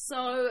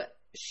 So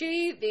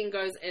she then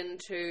goes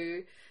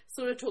into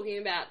sort of talking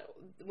about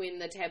when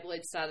the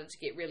tabloids started to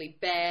get really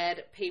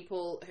bad.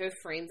 People, her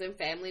friends and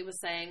family were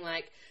saying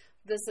like,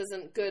 this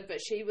isn't good, but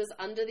she was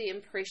under the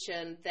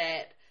impression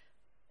that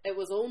it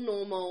was all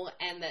normal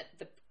and that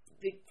the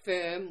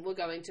firm were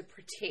going to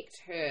protect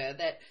her,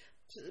 that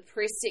the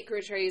press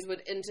secretaries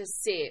would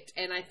intercept,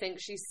 and I think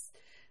she's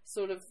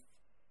sort of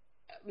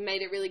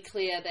made it really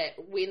clear that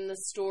when the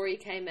story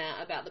came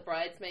out about the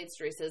bridesmaids'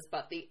 dresses,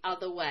 but the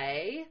other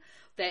way,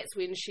 that's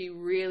when she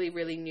really,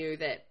 really knew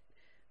that,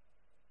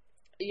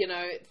 you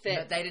know, that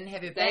But they didn't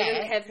have her they back.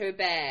 didn't have her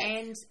back.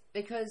 And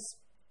because,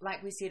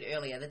 like we said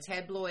earlier, the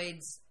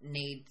tabloids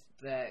need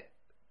the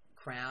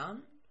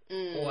crown,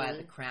 or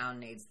the crown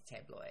needs the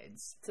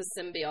tabloids. It's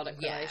a symbiotic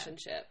Yeah.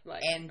 relationship.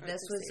 Like, And Oprah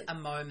this was said. a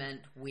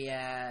moment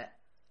where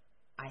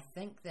I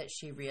think that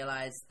she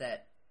realised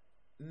that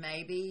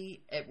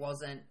maybe it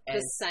wasn't the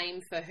as...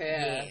 same for her.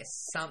 Yes,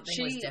 something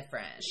was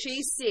different.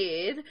 She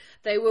said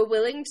they were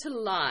willing to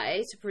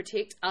lie to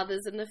protect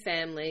others in the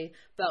family,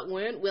 but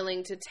weren't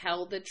willing to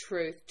tell the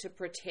truth to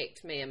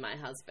protect me and my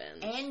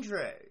husband.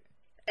 Andrew.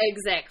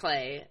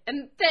 Exactly.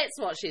 And that's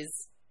what she's,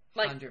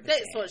 like, 100%.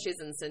 that's what she's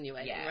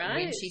insinuating, Yeah, right?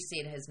 when she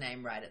said his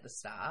name right at the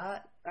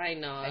start, I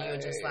know. and you were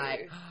just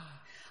like...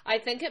 I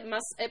think it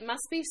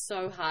must be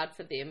so hard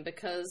for them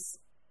because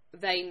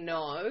they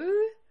know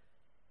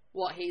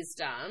what he's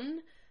done,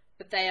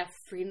 but they are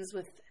friends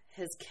with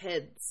his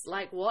kids.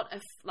 Like, what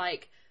if,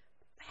 like,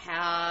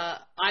 how...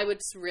 I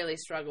would really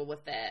struggle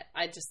with that.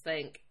 I just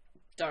think,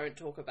 don't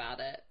talk about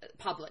it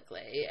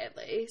publicly, at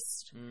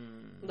least.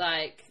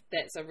 Like,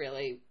 that's a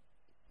really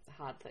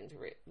hard thing to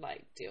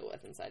deal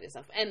with inside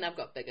yourself. And I've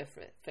got bigger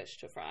fish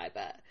to fry,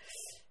 but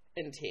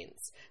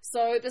intense.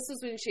 So this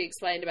was when she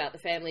explained about the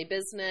family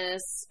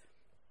business.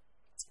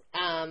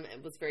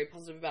 It was very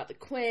positive about the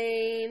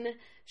Queen.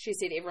 She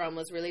said everyone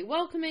was really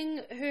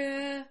welcoming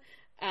her.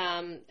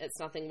 It's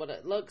nothing what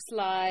it looks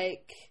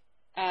like.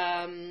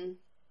 And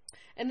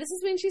this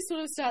is when she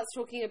sort of starts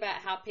talking about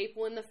how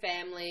people in the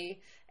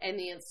family and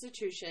the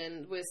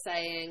institution were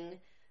saying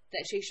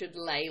that she should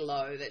lay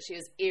low, that she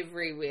is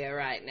everywhere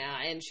right now.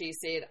 And she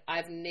said,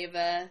 I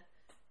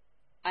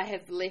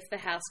have left the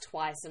house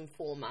twice in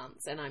 4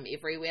 months and I'm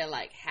everywhere,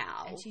 like,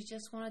 how? And she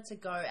just wanted to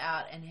go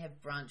out and have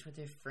brunch with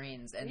her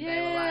friends, and they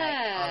were like,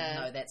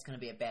 oh no, that's going to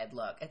be a bad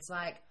look. It's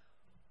like,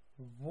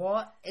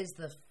 what is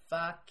the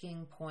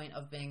fucking point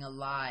of being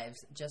alive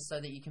just so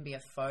that you can be a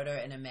photo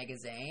in a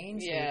magazine,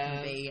 so you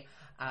can be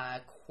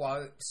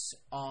quotes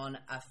on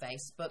a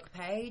Facebook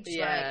page?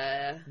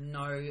 Like,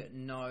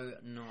 no.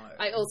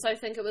 I also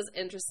think it was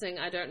interesting,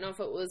 I don't know if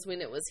it was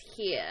when it was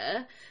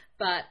here,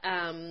 but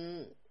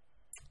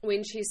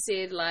when she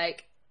said,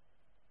 like,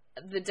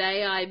 the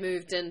day I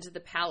moved into the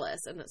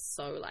palace, and it's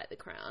so like the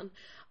Crown,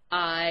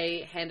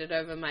 I handed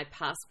over my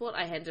passport,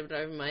 I handed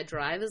over my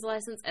driver's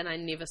license, and I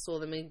never saw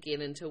them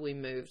again until we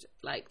moved,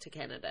 like, to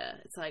Canada.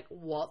 It's like,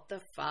 what the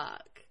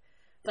fuck?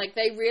 Like,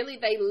 they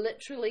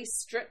literally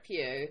strip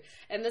you.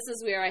 And this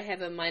is where I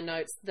have in my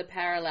notes the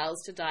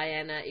parallels to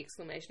Diana, !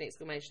 Oprah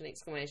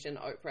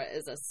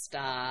is a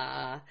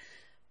star.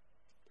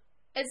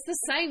 It's the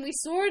same. We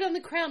saw it on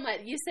The Crown.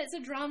 Like, yes, that's a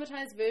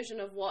dramatized version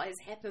of what has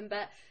happened,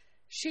 but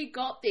she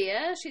got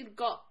there. She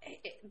got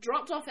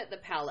dropped off at the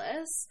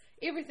palace.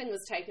 Everything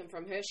was taken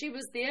from her. She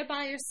was there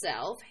by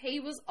herself. He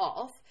was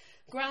off.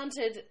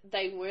 Granted,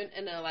 they weren't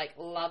in a, like,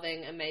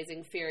 loving,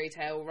 amazing fairy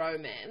tale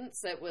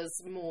romance. It was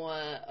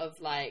more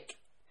of, like,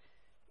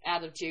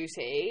 out of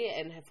duty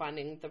and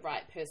finding the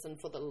right person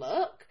for the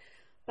look.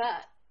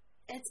 But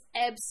it's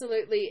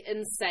absolutely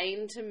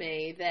insane to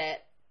me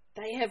that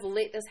they have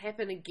let this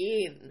happen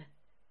again.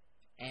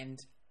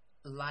 And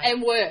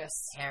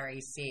worse. Harry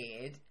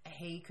said,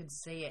 he could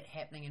see it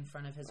happening in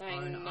front of his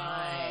own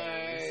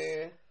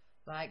eyes.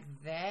 Like,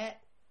 that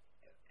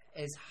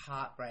is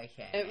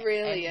heartbreaking. It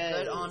really is.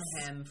 Good on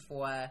him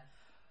for,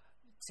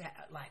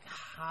 like,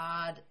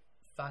 hard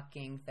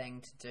fucking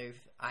thing to do,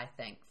 I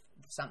think.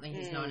 Something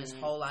he's known his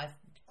whole life,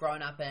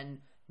 grown up in,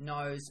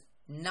 knows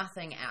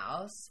nothing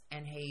else,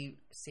 and he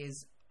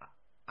says,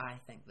 I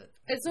think that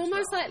it's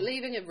almost wrong. Like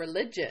leaving a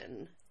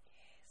religion. Yes.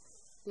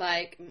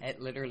 Like,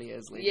 it literally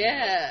is leaving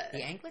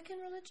the Anglican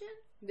religion?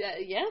 Yeah,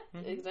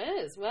 it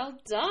is. Well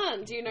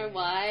done. Do you know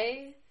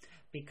why?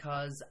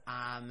 Because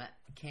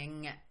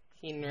King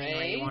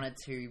Henry wanted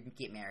to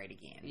get married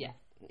again. Yeah,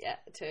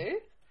 to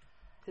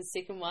his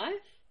second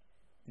wife?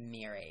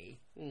 Mary.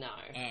 No.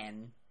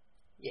 Anne.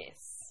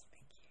 Yes.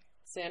 Thank you.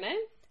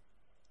 Surname?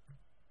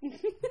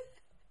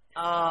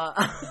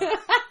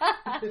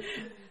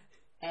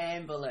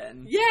 Anne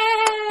Boleyn.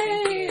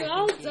 Yay!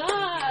 Well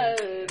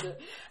done.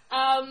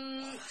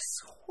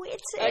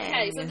 Sweating.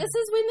 Okay, so this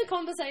is when the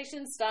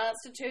conversation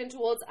starts to turn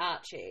towards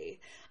Archie.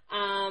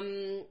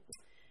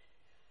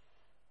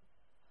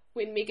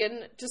 When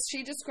Meghan,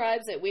 she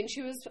describes it, when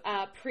she was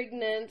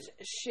pregnant,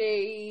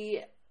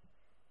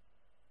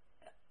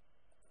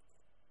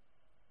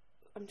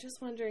 I'm just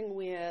wondering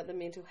where the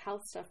mental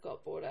health stuff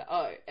got brought up.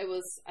 Oh, it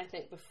was, I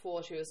think,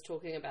 before she was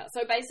talking about...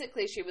 So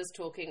basically she was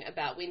talking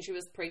about when she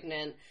was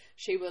pregnant,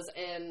 she was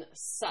in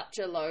such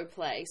a low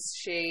place.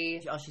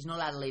 She's not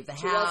allowed to leave the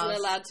house. She wasn't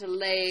allowed to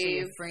leave. See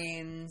her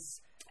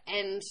friends.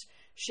 And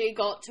she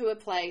got to a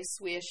place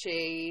where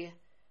she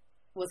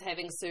was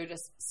having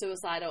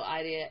suicidal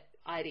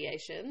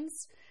ideations,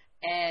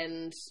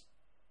 and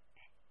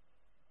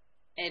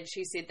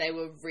she said they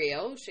were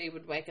real. She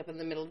would wake up in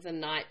the middle of the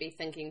night, be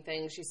thinking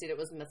things. She said it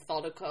was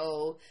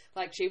methodical,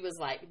 like she was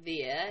like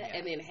there,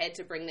 and then had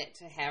to bring that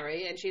to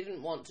Harry, and she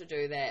didn't want to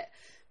do that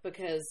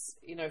because,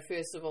 you know,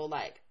 first of all,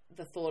 like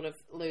the thought of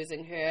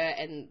losing her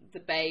and the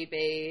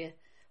baby,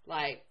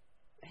 like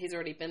he's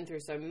already been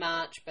through so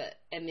much,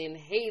 and then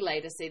he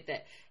later said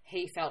that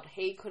he felt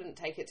he couldn't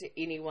take it to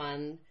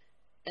anyone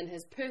in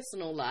his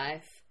personal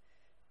life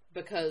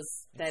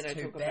because they don't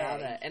talk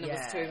about it, and it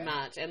was too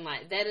much, and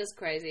like that is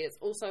crazy. It's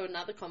also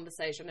another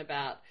conversation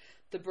about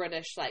the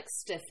British like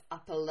stiff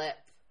upper lip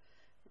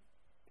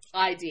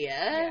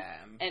idea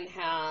and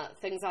how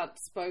things aren't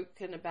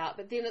spoken about.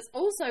 But then it's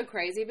also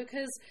crazy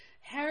because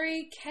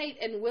Harry, Kate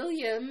and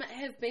William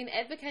have been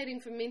advocating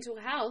for mental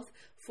health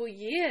for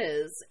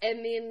years,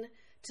 and then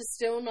to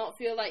still not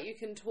feel like you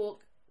can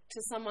talk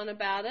to someone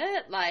about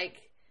it,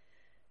 like,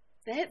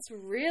 that's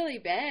really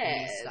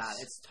bad. Messed up.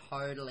 It's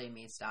totally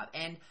messed up.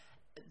 And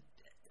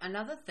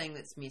another thing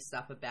that's messed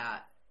up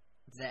about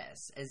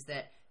this is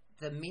that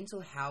the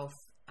mental health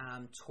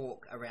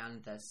talk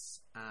around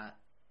this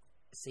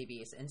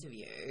CBS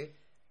interview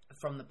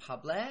from the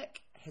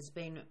public has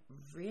been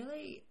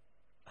really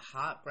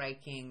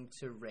heartbreaking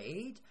to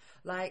read.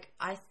 Like,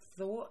 I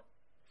thought,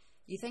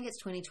 you think it's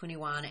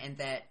 2021 and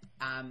that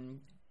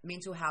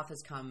mental health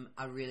has come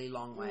a really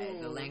long way.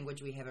 The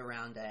language we have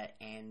around it,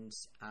 and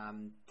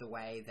the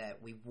way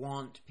that we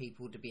want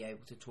people to be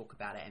able to talk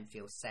about it and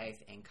feel safe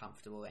and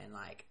comfortable, and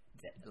like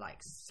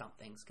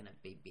something's going to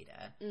be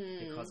better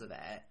because of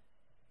it.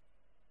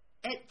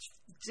 It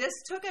just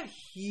took a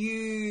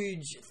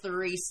huge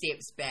 3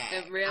 steps back.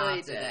 It really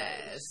after did.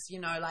 this.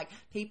 You know, like,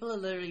 people are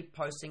literally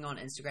posting on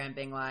Instagram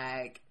being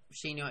like,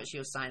 she knew what she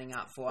was signing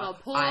up for. Oh,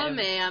 poor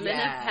me, I'm in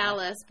a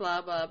palace, blah,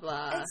 blah,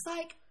 blah. It's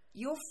like,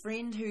 your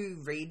friend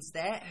who reads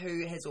that,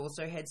 who has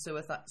also had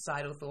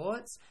suicidal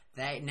thoughts,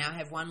 they now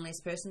have one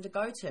less person to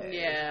go to.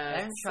 Yeah.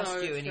 They don't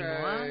trust you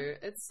anymore.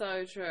 It's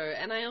so true.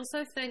 And I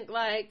also think,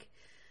 like,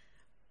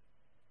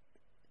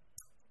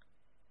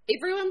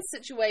 everyone's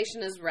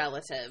situation is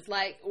relative.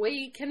 Like,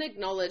 we can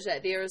acknowledge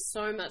that there is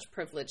so much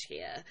privilege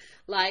here.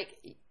 Like,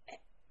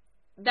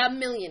 they're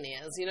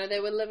millionaires, you know, they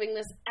were living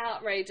this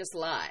outrageous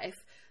life.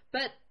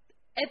 But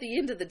at the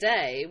end of the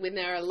day, when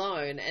they're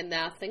alone and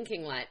they're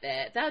thinking like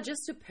that, they're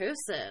just a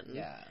person.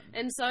 Yeah.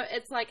 And so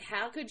it's like,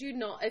 how could you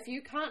not, if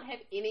you can't have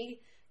any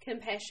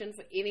compassion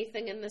for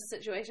anything in this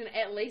situation,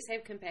 at least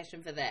have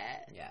compassion for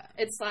that. Yeah.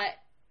 It's like,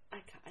 I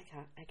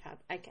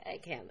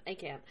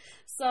can't.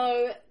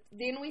 So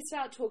then we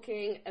start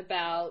talking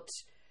about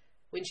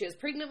when she was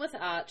pregnant with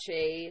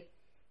Archie,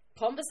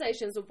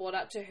 conversations were brought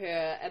up to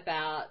her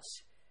about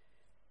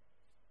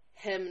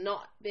him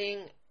not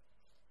being,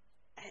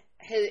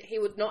 he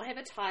would not have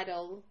a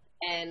title,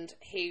 and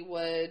he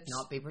would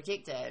not be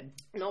protected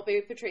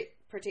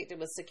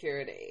with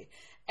security.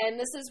 And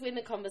this is when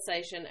the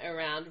conversation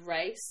around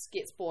race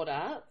gets brought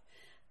up.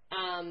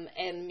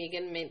 And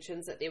Meghan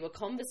mentions that there were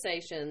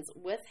conversations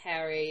with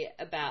Harry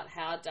about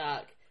how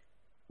dark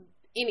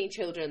any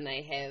children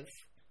they have,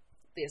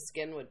 their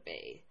skin would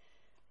be.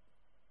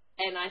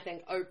 And I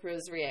think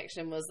Oprah's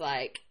reaction was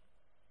like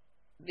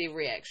the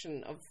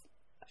reaction of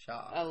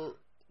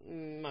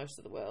most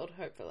of the world,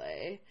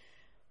 hopefully.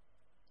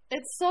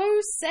 It's so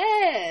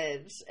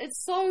sad.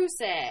 It's so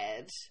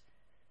sad.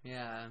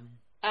 Yeah.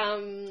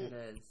 It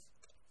is.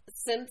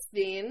 Since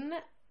then,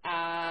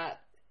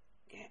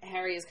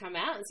 Harry has come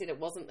out and said it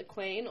wasn't the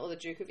Queen or the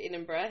Duke of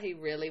Edinburgh. He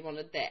really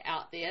wanted that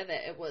out there,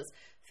 that it was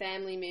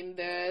family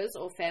members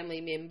or family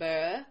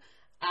member.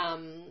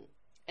 And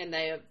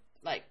they are,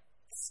 like,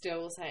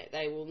 still say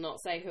they will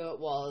not say who it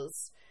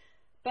was.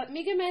 But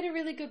Meghan made a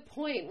really good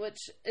point,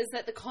 which is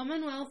that the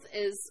Commonwealth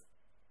is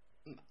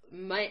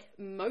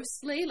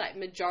mostly, like,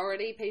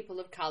 majority people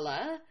of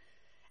colour,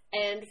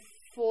 and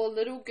for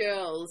little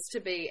girls to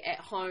be at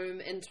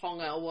home in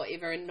Tonga or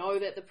whatever and know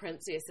that the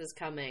princess is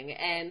coming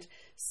and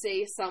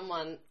see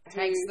someone who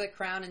takes the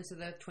crown into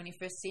the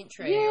 21st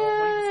century or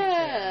 20th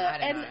century. I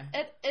don't know.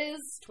 It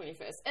is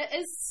 21st.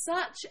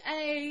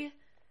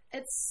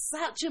 It's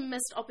such a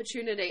missed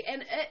opportunity.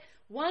 And at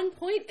one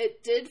point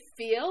it did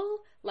feel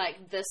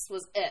like this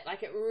was it.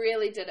 Like, it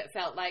really did. It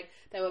felt like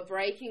they were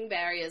breaking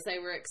barriers. They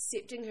were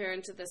accepting her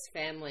into this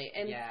family.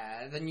 And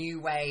yeah, the new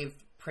wave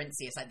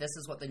princess. Like, this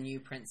is what the new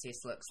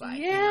princess looks like.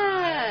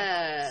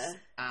 Yeah. You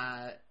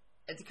know?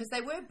 Because they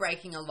were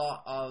breaking a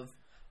lot of,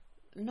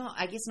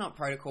 I guess not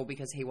protocol,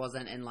 because he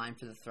wasn't in line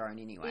for the throne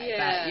anyway.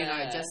 Yeah. But, you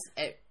know, just,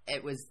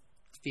 it was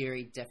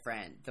very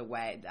different the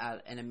way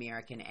an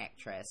American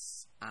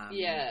actress.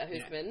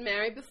 Who's been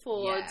married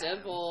before,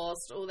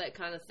 divorced, all that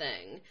kind of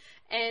thing.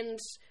 And,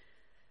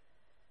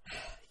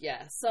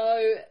 yeah,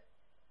 so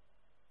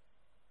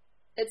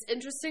it's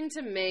interesting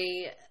to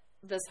me,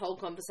 this whole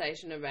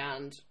conversation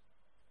around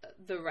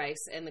the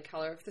race and the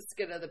colour of the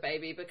skin of the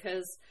baby,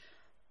 because,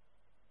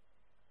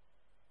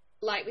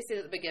 like we said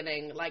at the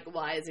beginning, like,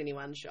 why is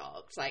anyone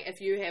shocked? Like, if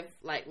you have,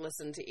 like,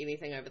 listened to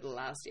anything over the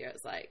last year,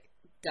 it's like,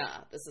 duh,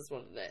 this is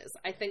what it is.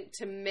 I think,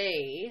 to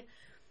me,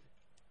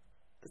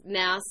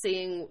 now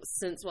seeing,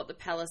 since what the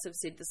Palace have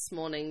said this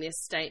morning, their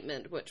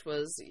statement, which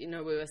was, you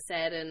know, we were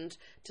saddened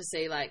to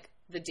see, like,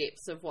 the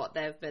depths of what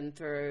they've been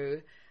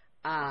through,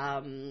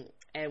 and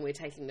we're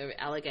taking the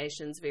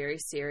allegations very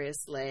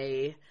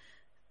seriously.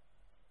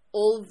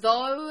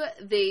 Although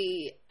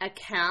the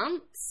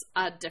accounts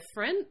are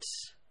different,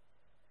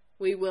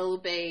 we will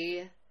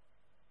be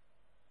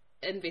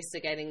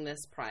investigating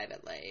this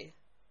privately.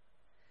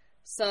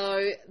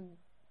 So,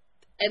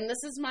 and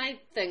this is my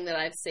thing that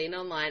I've seen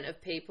online of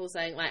people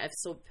saying, like, I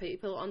saw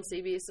people on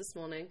CBS this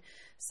morning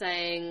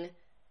saying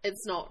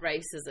it's not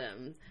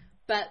racism,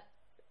 but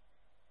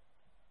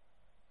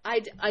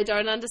I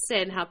don't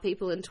understand how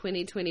people in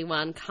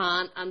 2021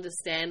 can't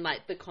understand,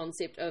 like, the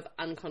concept of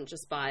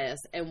unconscious bias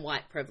and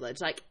white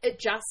privilege. Like, it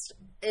just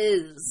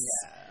is.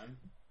 Yeah.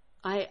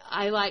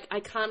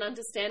 I can't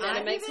understand it. And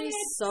it makes me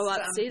so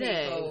upsetting.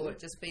 People would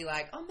just be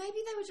like, oh,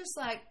 maybe they were just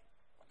like,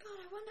 God,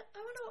 I wonder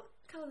what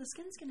colour the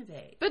skin's going to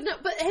be. But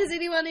has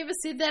anyone ever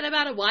said that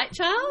about a white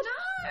child?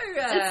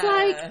 No. It's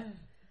like,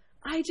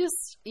 I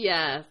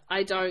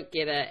don't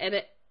get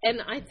it.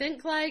 And I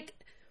think, like,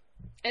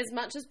 as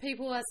much as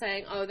people are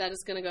saying, oh, they're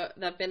just going to go,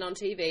 they've been on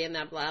TV and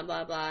they're blah,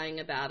 blah,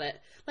 blahing about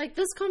it, like,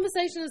 this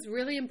conversation is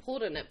really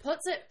important. It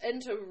puts it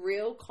into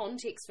real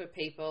context for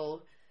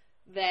people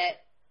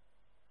that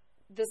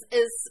this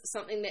is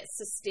something that's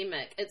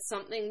systemic. It's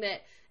something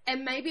that,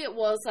 and maybe it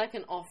was like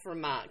an off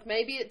remark.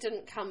 Maybe it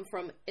didn't come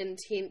from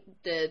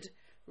intended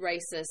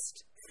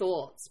racist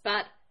thoughts,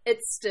 but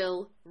it's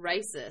still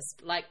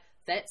racist. Like,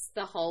 that's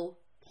the whole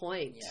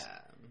point. Yeah.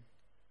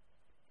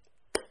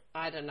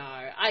 I don't know.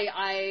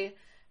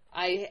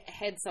 I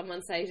had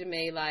someone say to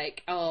me,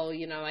 like, oh,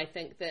 you know, I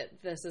think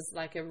that this is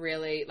like a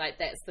really, like,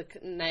 that's the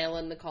nail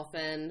in the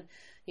coffin.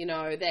 You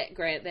know,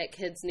 that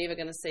kid's never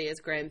going to see his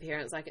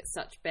grandparents. Like, it's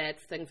such a bad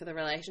thing for the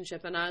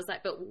relationship. And I was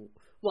like, but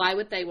why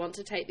would they want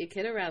to take their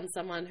kid around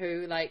someone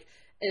who, like,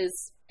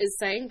 is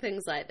saying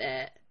things like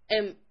that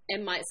and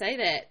might say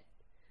that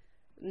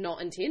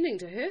not intending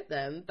to hurt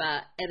them,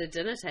 but at a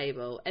dinner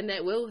table, and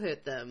that will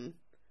hurt them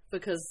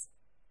because...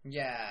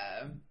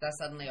 Yeah, they're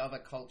suddenly of a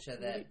culture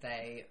that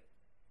they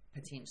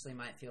potentially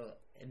might feel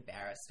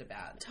embarrassed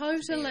about.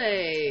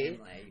 Totally.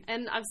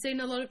 And I've seen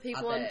a lot of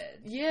people othered.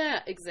 Yeah,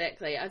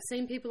 exactly. I've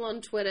seen people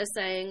on Twitter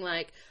saying,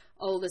 like,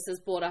 oh, this has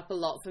brought up a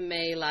lot for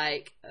me,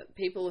 like,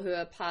 people who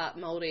are part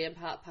Māori and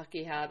part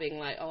Pakeha being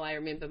like, oh, I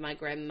remember my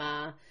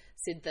grandma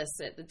said this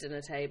at the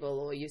dinner table,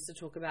 or used to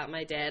talk about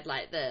my dad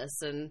like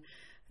this, and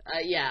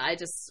yeah,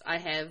 I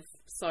have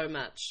so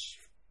much,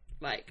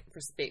 like,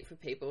 respect for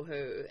people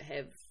who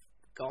have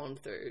gone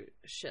through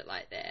shit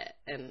like that,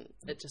 and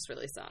it just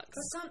really sucks.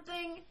 For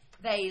something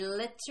they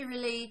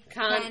literally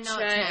Can't cannot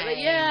change. change.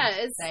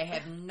 Yeah, they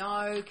have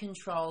no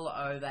control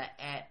over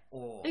at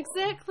all.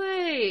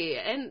 Exactly,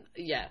 and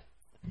yeah,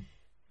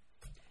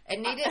 it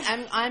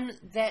needed.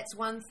 That's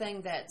one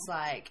thing that's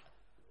like,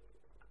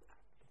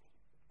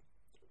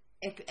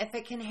 if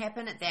it can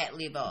happen at that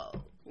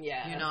level,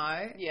 yeah, you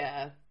know,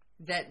 yeah,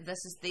 that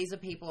these are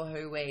people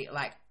who we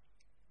like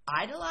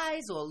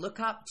idolize or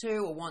look up to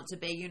or want to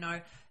be, you know.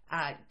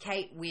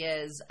 Kate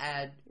wears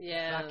a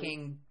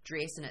fucking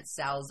dress and it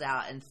sells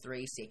out in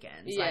 3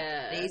 seconds.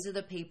 Yeah. Like, these are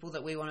the people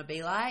that we want to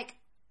be like.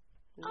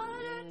 I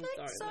don't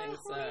think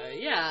so.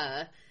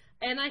 Yeah.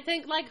 And I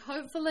think, like,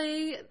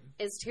 hopefully,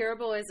 as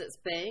terrible as it's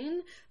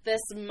been,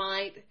 this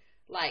might,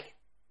 like,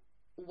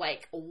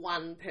 wake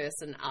one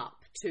person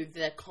up to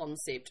the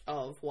concept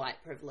of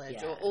white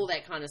privilege or all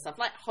that kind of stuff.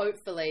 Like,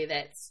 hopefully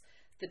that's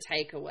the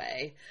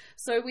takeaway.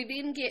 So we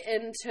then get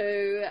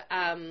into,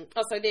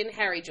 so then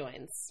Harry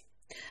joins.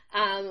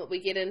 We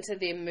get into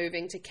them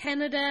moving to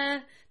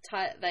Canada.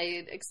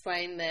 They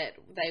explain that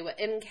they were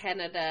in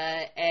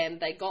Canada and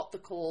they got the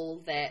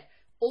call that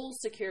all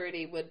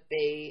security would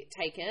be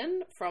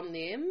taken from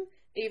them,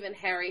 even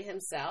Harry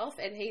himself.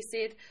 And he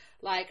said,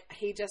 like,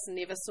 he just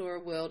never saw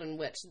a world in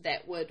which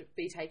that would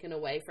be taken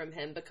away from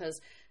him, because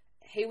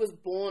he was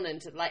born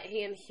into, like,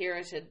 he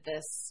inherited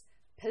this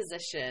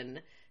position.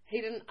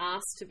 He didn't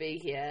ask to be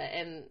here.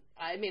 And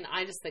I mean,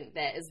 I just think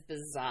that is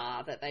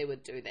bizarre that they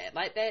would do that.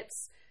 Like,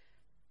 that's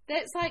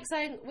like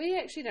saying, we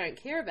actually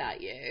don't care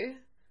about you.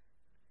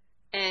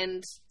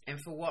 And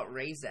for what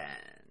reason?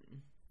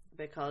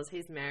 Because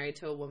he's married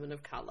to a woman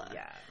of colour.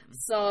 Yeah.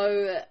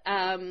 So,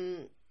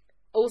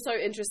 also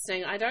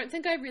interesting, I don't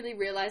think I really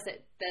realised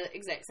that the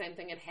exact same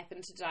thing had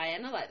happened to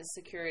Diana. Like, the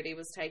security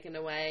was taken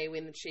away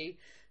when she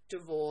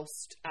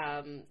divorced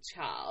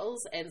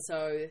Charles. And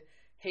so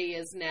he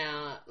is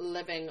now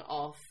living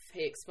off,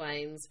 he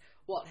explains,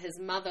 what his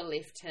mother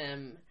left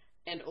him.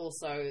 And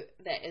also,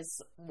 that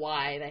is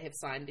why they have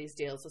signed these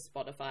deals with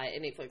Spotify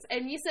and Netflix.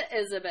 And yes, it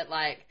is a bit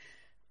like,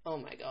 oh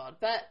my God.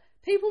 But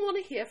people want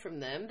to hear from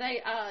them. They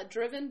are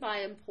driven by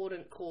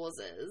important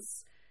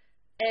causes.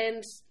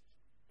 And,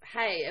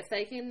 hey, if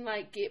they can,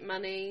 like, get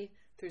money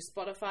through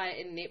Spotify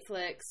and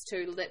Netflix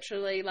to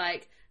literally,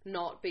 like,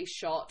 not be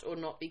shot or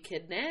not be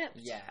kidnapped.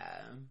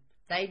 Yeah.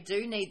 They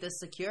do need the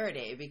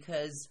security,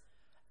 because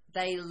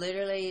they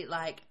literally,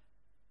 like,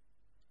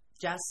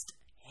 just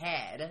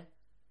had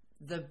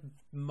the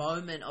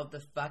moment of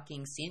the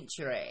fucking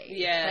century.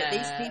 Yeah. But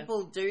these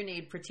people do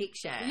need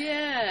protection.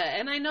 Yeah,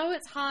 and I know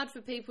it's hard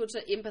for people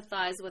to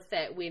empathise with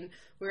that when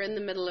we're in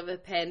the middle of a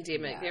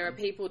pandemic. Yeah. There are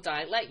people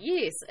dying. Like,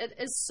 yes, it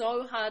is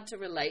so hard to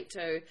relate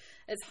to.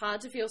 It's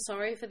hard to feel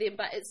sorry for them,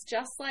 but it's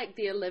just like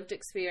their lived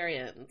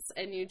experience,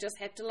 and you just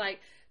have to,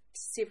 like,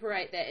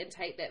 separate that and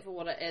take that for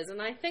what it is.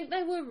 And I think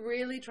they were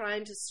really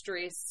trying to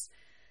stress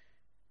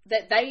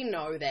that they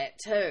know that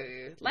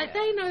too. Like,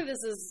 they know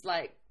this is,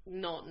 like,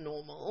 not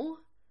normal.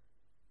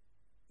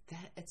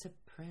 That it's a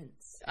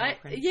prince.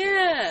 Like,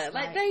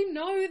 they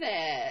know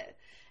that.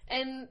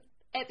 And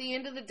at the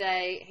end of the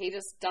day, he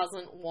just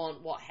doesn't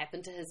want what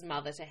happened to his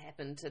mother to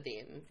happen to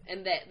them.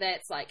 And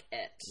that's like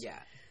it. Yeah.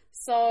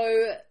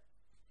 So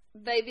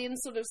they then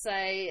sort of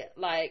say,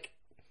 like,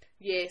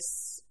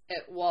 yes,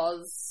 it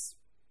was,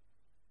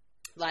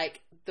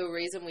 like, the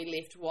reason we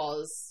left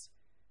was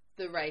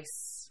the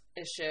race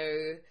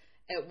issue.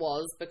 It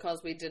was because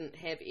we didn't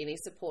have any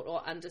support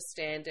or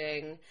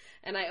understanding.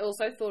 And I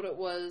also thought it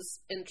was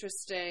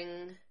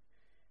interesting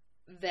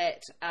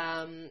that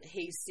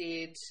he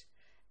said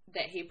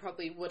that he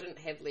probably wouldn't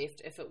have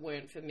left if it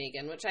weren't for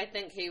Meghan, which I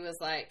think he was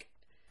like,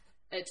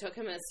 it took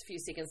him a few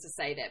seconds to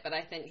say that, but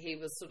I think he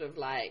was sort of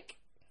like,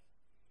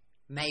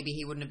 maybe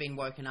he wouldn't have been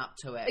woken up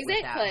to it. Exactly.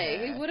 without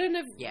her. He wouldn't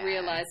have Yeah.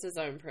 realised his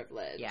own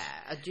privilege.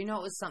 Yeah. Do you know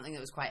what was something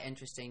that was quite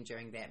interesting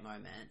during that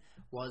moment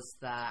was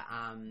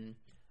the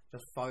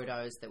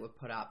photos that were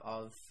put up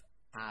of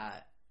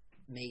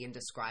Megan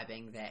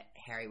describing that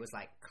Harry was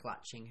like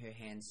clutching her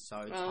hands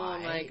so tight. Oh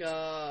my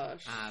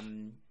gosh.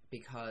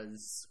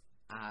 Because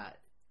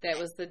that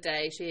was the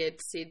day she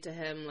had said to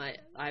him, like,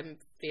 I'm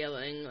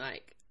feeling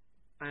like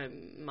I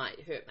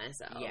might hurt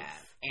myself. yeah,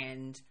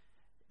 and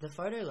the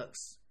photo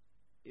looks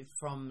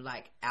from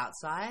like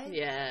outside.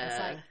 Yeah. It's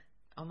like,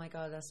 oh my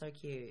god, that's so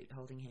cute,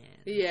 holding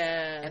hands.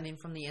 Yeah. And then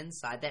from the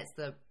inside, that's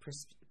the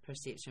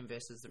perception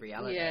versus the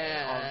reality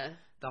Yeah. of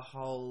the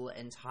whole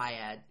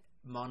entire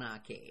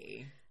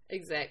monarchy.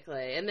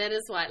 Exactly. And that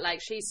is why, like,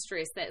 she's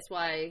stressed. That's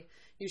why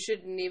you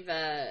should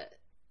never,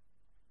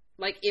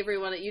 like,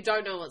 everyone, you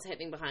don't know what's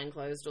happening behind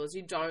closed doors.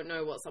 You don't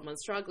know what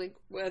someone's struggling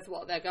with,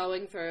 what they're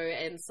going through.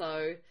 And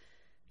so,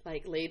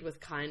 like, lead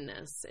with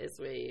kindness, as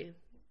we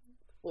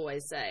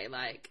always say.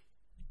 Like,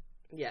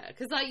 yeah.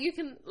 Because, like, you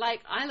can,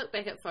 like, I look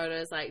back at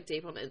photos, like,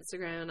 deep on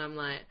Instagram, and I'm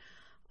like,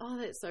 oh,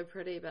 that's so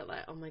pretty, but,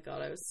 like, oh my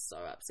god, I was so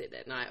upset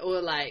that night.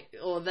 Or, like,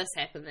 or this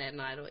happened that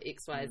night, or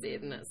X, Y, Z.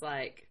 And it's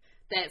like,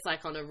 that's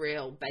like on a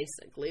real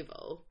basic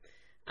level.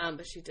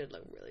 But she did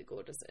look really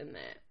gorgeous in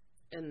that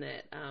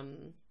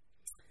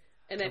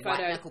White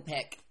photo. knuckle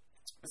pick.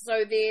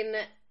 So then,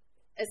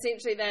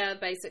 essentially, they are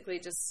basically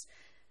just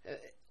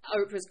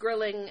Oprah's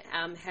grilling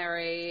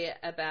Harry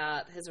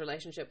about his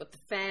relationship with the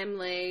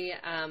family.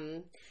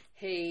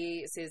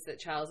 He says that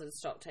Charles had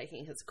stopped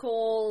taking his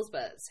calls,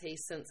 but he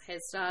since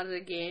has started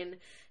again.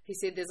 He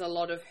said there's a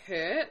lot of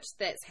hurt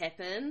that's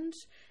happened,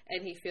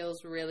 and he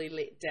feels really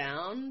let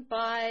down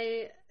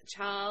by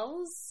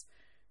Charles,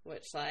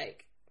 which,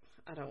 like,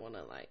 I don't want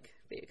to, like,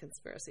 be a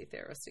conspiracy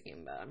theorist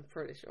again, but I'm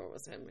pretty sure it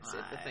was him who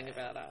said the thing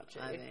about Archie.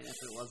 I mean, if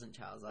it wasn't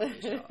Charles,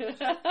 I'd be shocked.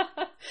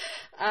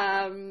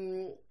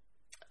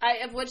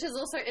 Which is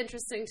also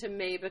interesting to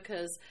me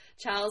because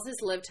Charles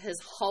has lived his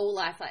whole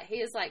life, like, he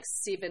is like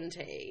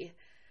 70,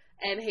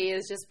 and he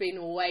has just been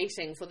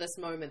waiting for this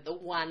moment, the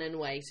one in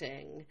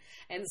waiting.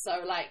 And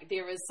so, like,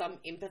 there is some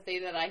empathy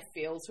that I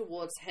feel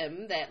towards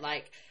him, that,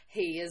 like,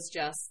 he is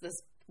just this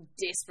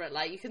desperate,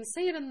 like, you can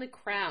see it in The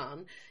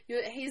Crown.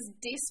 He's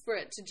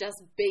desperate to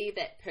just be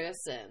that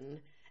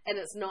person, and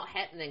it's not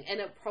happening. And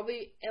it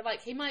probably,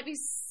 like, he might be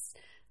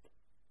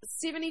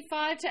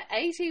 75 to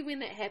 80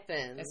 when it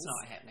happens. It's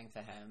not happening for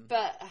him.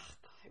 But God,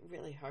 I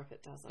really hope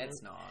it doesn't.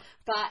 It's not.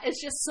 But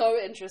it's just so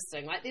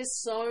interesting. Like,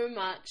 there's so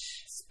much.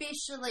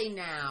 Especially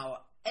now,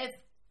 if,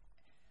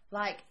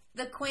 like,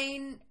 the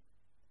Queen,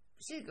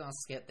 she's gonna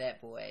skip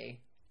that boy.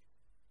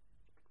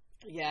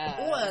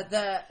 Yeah.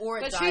 Or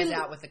it But dies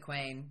out with the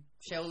Queen.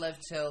 She'll live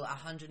till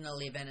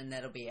 111 and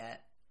that'll be it.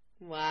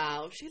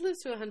 Wow. If she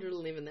lives to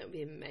 111, that would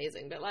be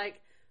amazing. But, like,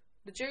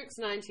 the Duke's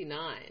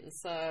 99,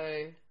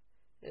 so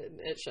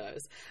it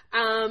shows.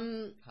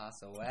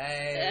 Pass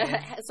away.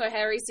 So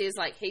Harry says,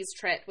 like, he's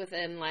trapped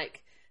within,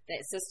 like,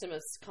 that system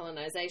of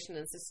colonization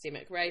and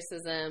systemic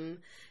racism.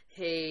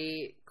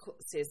 He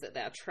says that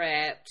they're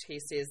trapped. He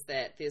says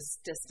that there's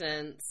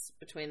distance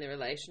between the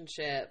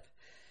relationship.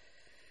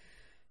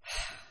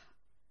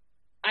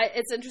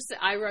 It's interesting.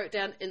 I wrote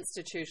down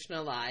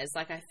institutionalized.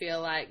 Like, I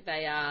feel like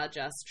they are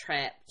just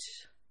trapped.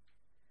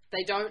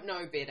 They don't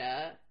know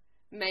better.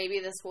 Maybe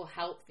this will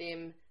help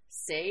them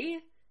see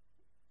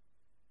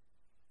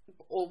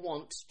or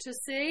want to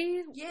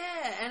see.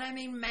 Yeah, and I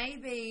mean,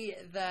 maybe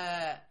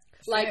the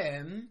Like-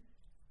 firm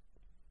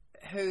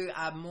who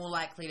are more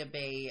likely to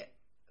be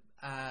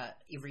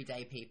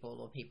everyday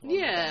people or people on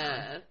the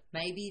Yeah. ground,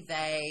 maybe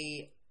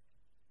they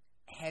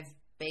have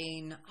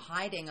been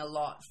hiding a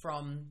lot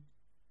from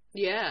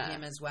Yeah.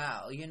 him as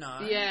well, you know?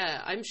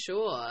 Yeah, I'm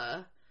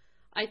sure.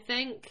 I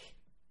think,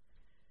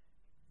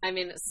 I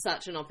mean, it's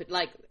such an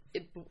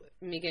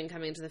Megan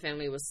coming into the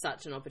family was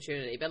such an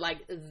opportunity, but,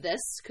 like,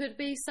 this could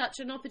be such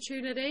an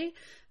opportunity,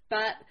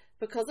 but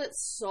because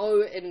it's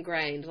so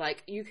ingrained,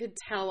 like, you could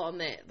tell on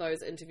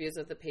those interviews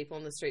with the people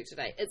on the street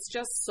today, it's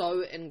just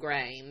so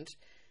ingrained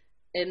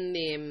in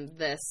them,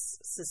 this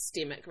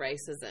systemic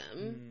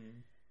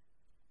racism.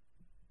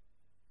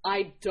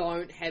 I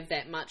don't have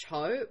that much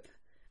hope.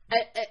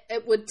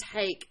 It would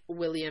take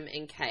William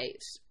and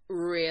Kate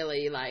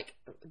really, like,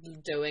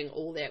 doing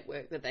all that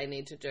work that they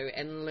need to do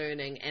and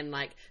learning and,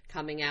 like,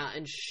 coming out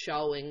and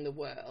showing the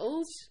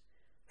world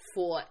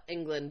for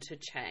England to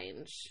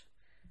change.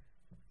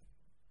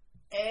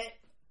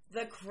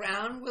 The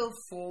crown will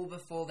fall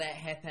before that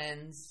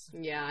happens.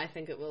 Yeah, I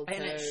think it will too.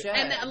 And it should.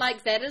 And,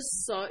 like, that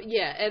is so,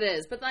 yeah, it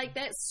is. But, like,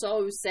 that's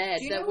so sad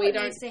Do you that know we what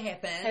don't needs to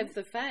happen? have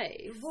the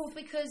faith. Well,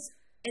 because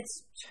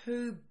it's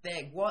too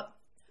big. What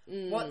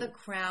the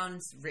crown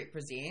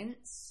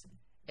represents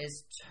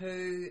is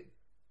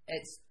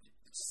it's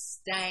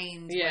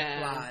stained with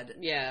blood.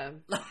 Yeah.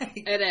 Like,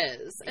 It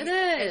is. It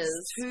is.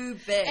 It's too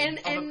big And-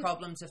 of and- a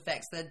problem to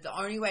fix. The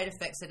only way to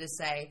fix it is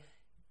say,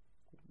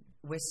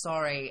 we're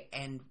sorry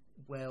and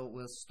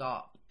we'll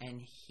stop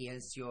and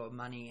here's your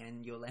money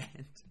and your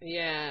land.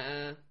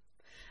 Yeah.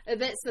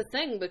 That's the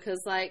thing,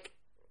 because, like,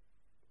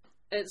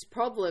 it's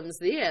problems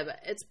there, but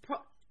it's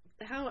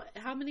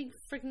how many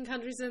freaking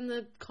countries in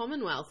the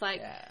Commonwealth?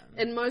 Like,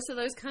 in most of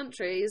those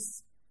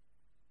countries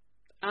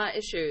are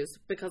issues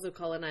because of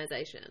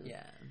colonization.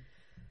 Yeah.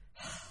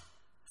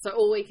 So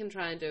all we can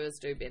try and do is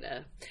do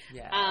better.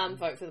 Yeah.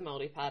 Vote for the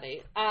Māori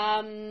Party.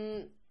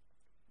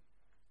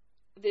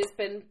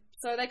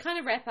 So they kind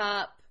of wrap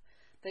up.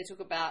 They talk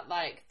about,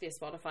 like, their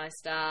Spotify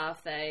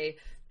stuff. They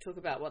talk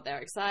about what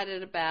they're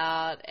excited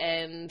about.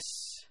 And,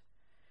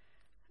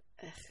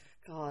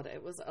 God,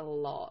 it was a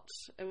lot.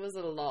 It was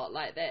a lot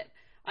like that.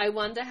 I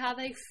wonder how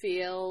they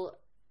feel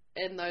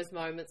in those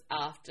moments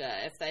after.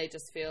 If they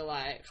just feel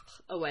like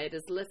a weight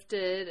is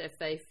lifted. If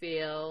they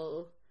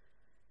feel...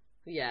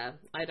 Yeah,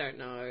 I don't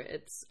know.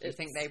 Do you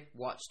think they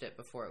watched it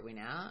before it went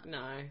out?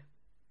 No.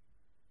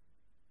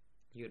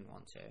 You wouldn't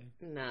want to.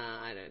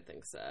 Nah, I don't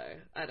think so.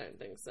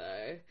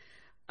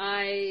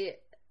 I'm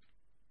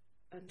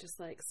just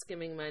like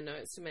skimming my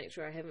notes to make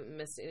sure I haven't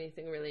missed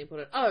anything really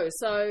important. Oh,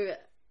 so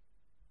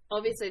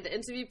obviously the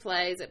interview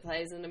plays. It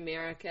plays in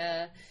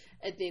America.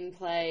 It then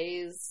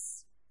plays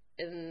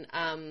in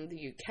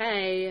the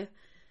UK,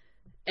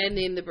 and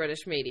then the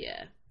British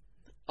media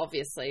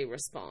obviously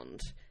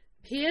respond.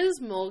 Piers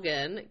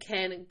Morgan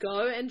can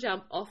go and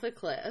jump off a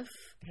cliff.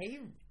 He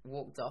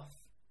walked off.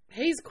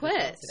 He's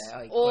quit.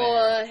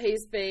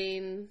 He's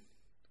been...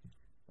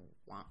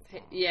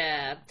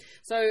 Yeah.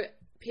 So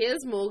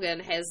Piers Morgan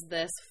has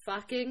this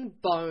fucking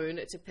bone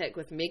to pick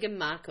with Meghan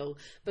Markle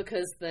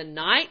because the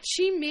night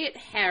she met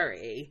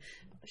Harry,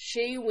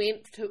 she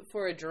went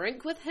for a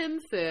drink with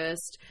him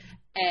first,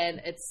 and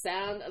it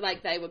sounded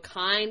like they were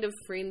kind of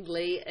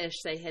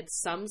friendly-ish. They had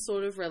some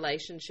sort of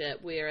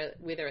relationship,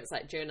 whether it's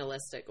like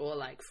journalistic or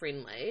like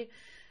friendly.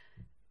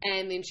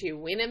 And then she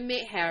went and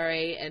met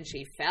Harry, and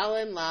she fell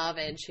in love,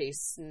 and she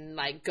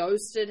like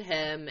ghosted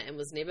him and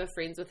was never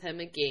friends with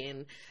him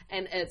again.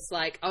 And it's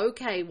like,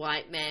 okay,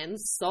 white man,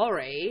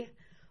 sorry.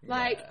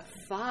 Like,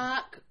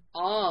 fuck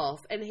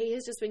off. And he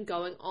has just been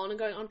going on and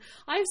going on.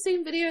 I've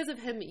seen videos of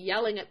him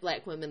yelling at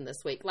black women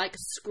this week, like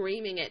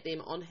screaming at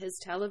them on his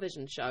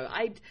television show.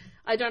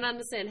 I don't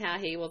understand how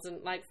he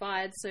wasn't like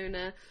fired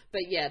sooner.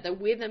 But yeah, the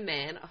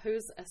weatherman,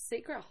 who's a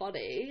secret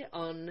hottie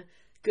on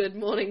Good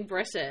Morning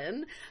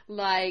Britain,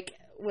 like,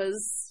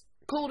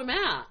 called him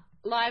out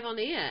live on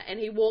air, and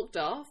he walked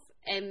off,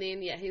 and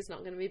then he's not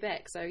going to be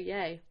back, so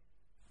yay.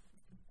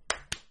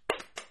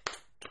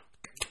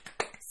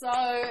 So,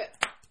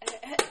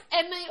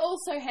 and they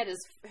also had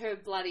her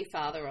bloody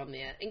father on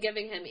there and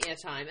giving him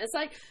airtime. It's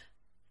like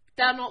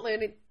they're not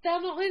learning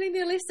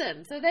their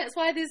lesson, so that's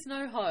why there's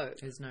no hope.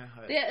 There's no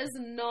hope. There is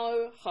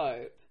no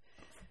hope.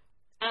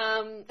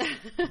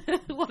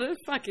 What a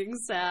fucking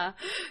sour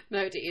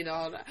note to end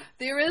on.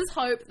 There is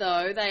hope,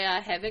 though. They are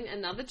having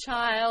another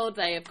child.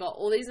 They have got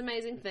all these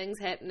amazing things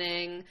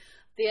happening.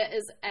 There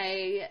is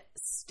a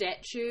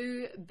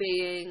statue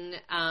being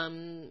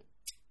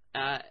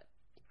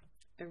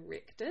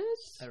erected,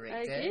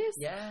 I guess.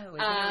 Yeah,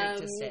 with an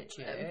erected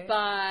statue.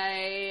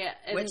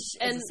 Which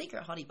is a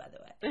secret hottie, by the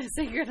way. A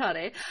secret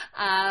hottie.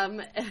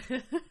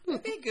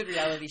 Would be a good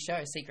reality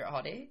show, Secret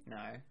Hottie.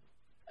 No.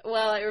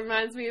 Well, it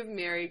reminds me of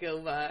Mary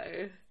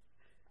Gilbo,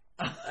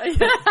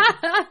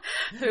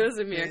 who was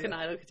American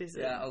Idol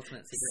contestant. Yeah,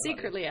 ultimate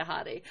secretly a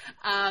hottie.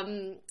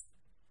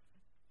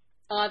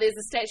 There's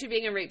a statue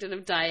being erected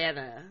of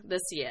Diana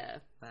this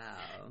year.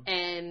 Wow.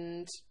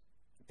 And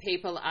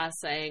people are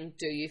saying,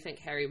 do you think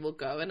Harry will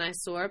go? And I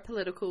saw a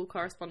political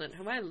correspondent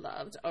who I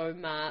loved,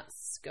 Omar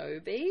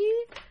Scobie,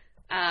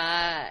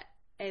 and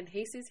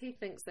he says he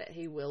thinks that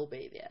he will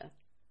be there.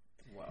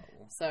 Whoa.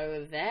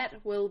 So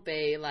that will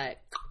be like...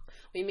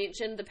 We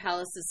mentioned the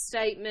palace's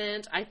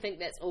statement. I think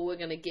that's all we're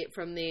going to get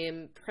from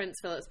them. Prince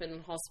Philip's been in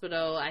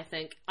hospital. I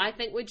think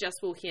we just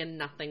will hear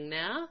nothing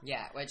now.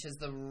 Yeah, which is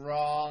the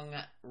wrong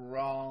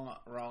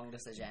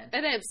decision.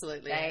 It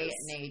absolutely is.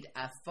 They need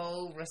a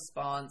full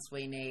response.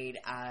 We need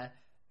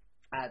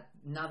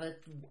another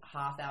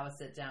half-hour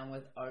sit-down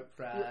with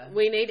Oprah.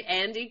 We need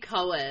Andy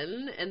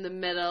Cohen in the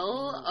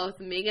middle of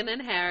Meghan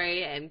and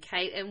Harry and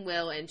Kate and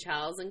Will and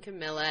Charles and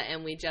Camilla,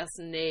 and we just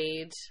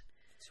need...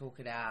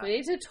 Talk it out. We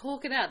need to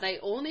talk it out. They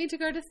all need to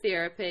go to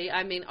therapy.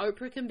 I mean,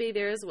 Oprah can be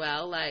there as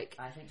well. Like,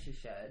 I think she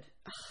should.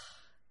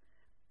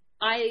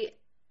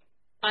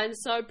 I'm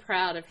so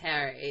proud of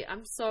Harry.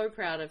 I'm so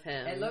proud of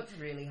him. It looked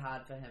really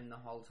hard for him the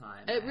whole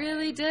time. It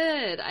really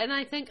did. And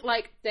I think,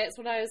 like, that's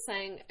what I was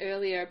saying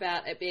earlier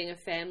about it being a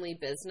family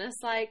business.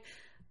 Like,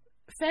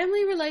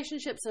 family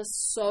relationships are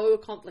so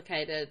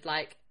complicated,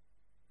 like,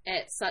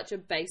 at such a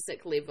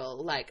basic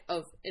level, like,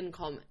 of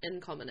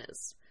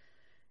incommoners.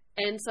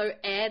 And so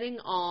adding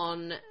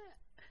on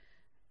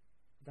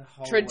the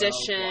whole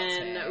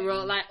tradition,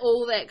 like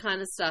all that kind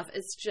of stuff,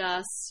 it's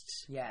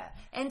just... Yeah.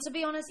 And to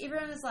be honest,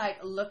 everyone is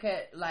like, look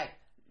at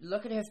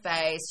her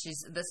face.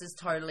 This is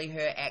totally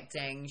her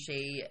acting.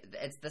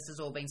 This has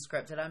all been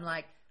scripted. I'm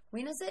like,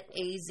 when is it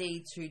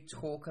easy to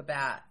talk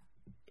about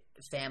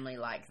family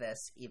like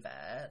this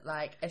ever?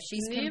 Like, if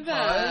she's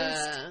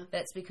composed,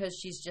 that's because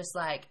she's just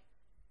like...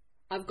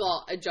 I've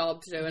got a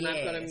job to do and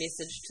I've got a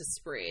message to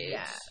spread.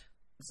 Yeah.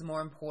 some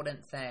more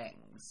important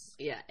things.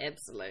 Yeah,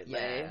 absolutely.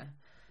 Yeah.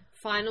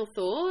 Final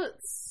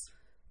thoughts?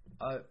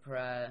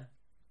 Oprah.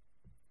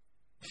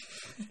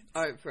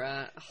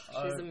 Oprah.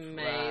 Oh, she's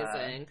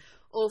amazing.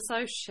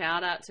 Also,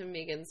 shout out to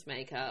Megan's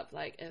makeup.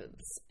 Like,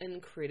 it's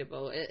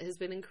incredible. It has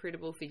been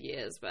incredible for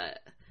years, but...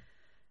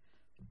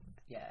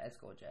 Yeah, it's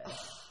gorgeous.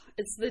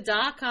 It's the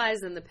dark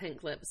eyes and the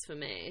pink lips for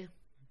me.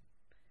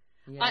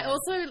 Yeah. I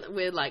also,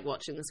 we're like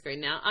watching the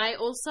screen now. I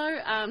also,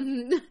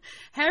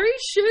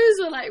 Harry's shoes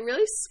were like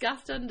really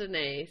scuffed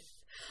underneath.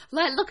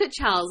 Like, look at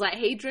Charles. Like,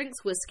 he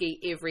drinks whiskey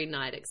every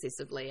night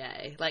excessively,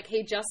 eh? Like,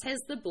 he just has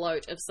the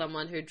bloat of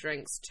someone who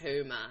drinks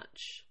too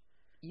much.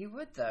 You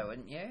would, though,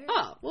 wouldn't you?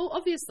 Oh, well,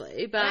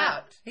 obviously, but...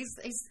 Gout. He's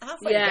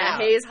halfway to yeah,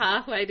 gout. he's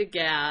halfway to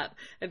gout,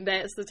 and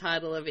that's the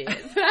title of it.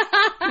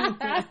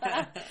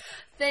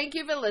 Thank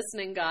you for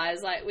listening,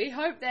 guys. Like, we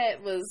hope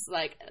that was,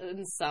 like,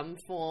 in some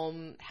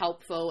form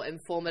helpful,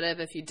 informative.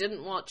 If you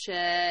didn't watch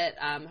it,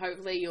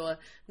 hopefully you're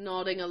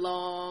nodding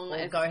along.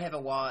 Or go have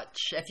a watch.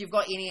 If you've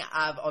got any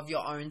of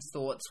your own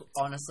thoughts,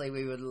 honestly,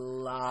 we would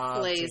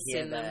love Please to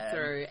hear send them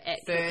through at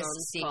First,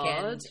 Kick On's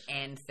Pod. second,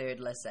 and third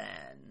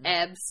listen.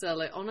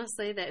 Absolutely.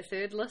 Honestly, that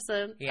third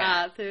listen.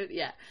 Yeah.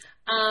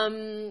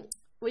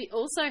 We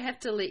also have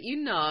to let you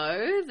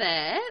know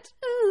that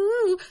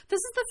this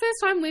is the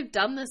first time we've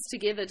done this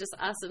together, just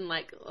us in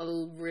like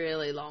a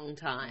really long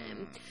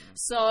time.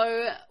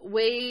 So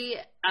we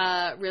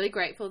are really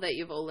grateful that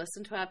you've all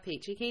listened to our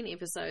Peachy Keen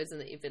episodes and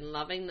that you've been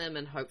loving them,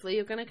 and hopefully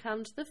you're going to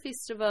come to the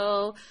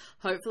festival.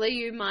 Hopefully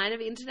you might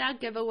have entered our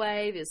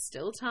giveaway. There's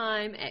still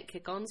time at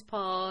Kick On's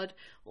Pod.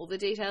 All the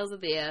details are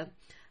there.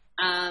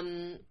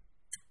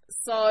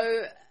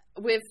 So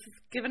we've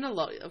given a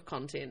lot of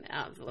content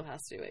out for the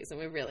past 2 weeks, and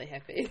we're really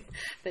happy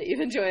that you've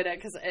enjoyed it,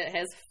 because it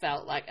has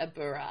felt like a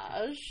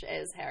barrage,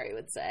 as Harry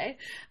would say.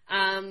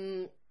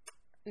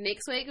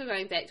 Next week, we're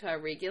going back to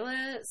our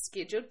regular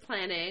scheduled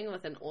planning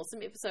with an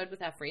awesome episode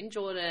with our friend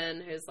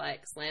Jordan, who's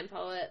like slam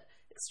poet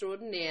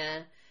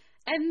extraordinaire.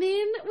 And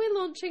then we're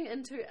launching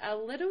into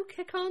our little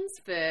kick-ons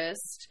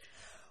first.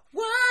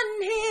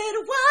 One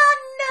hit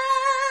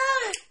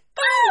wonder!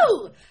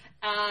 Boo!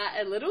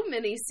 A little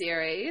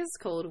mini-series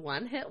called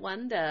One Hit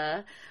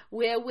Wonder,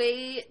 where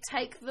we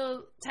take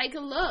a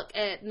look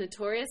at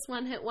notorious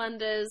one-hit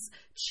wonders,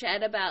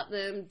 chat about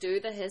them, do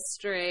the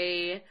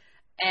history,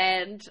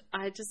 and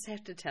I just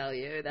have to tell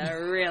you,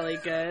 they're really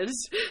good.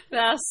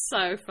 They're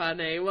so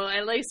funny. Well,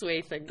 at least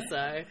we think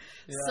so.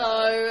 Yeah.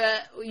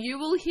 So you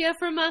will hear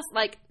from us,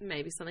 like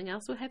maybe something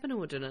else will happen, and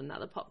we'll do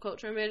another pop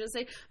culture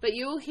emergency, but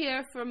you will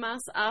hear from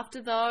us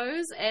after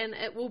those, and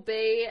it will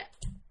be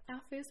our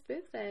first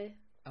birthday.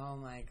 Oh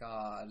my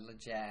god,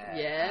 legit.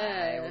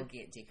 Yeah. I will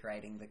get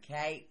decorating the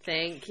cake.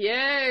 Thank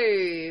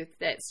you.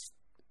 That's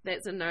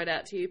a note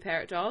out to you,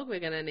 Parrot Dog.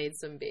 We're going to need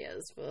some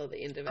beers for the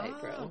end of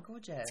April. Oh,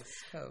 gorgeous.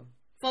 Cool.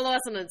 Follow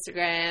us on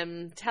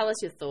Instagram. Tell us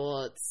your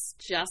thoughts.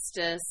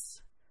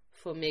 Justice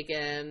for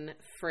Megan.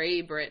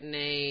 Free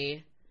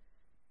Britney.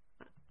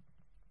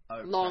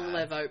 Oprah. Long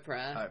live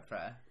Oprah.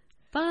 Oprah.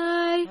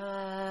 Bye.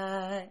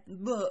 Bye.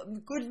 Goodbye.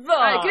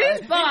 Goodbye.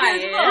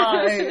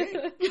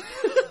 Goodbye.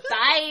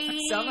 Bye.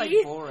 Sound like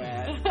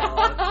Borat.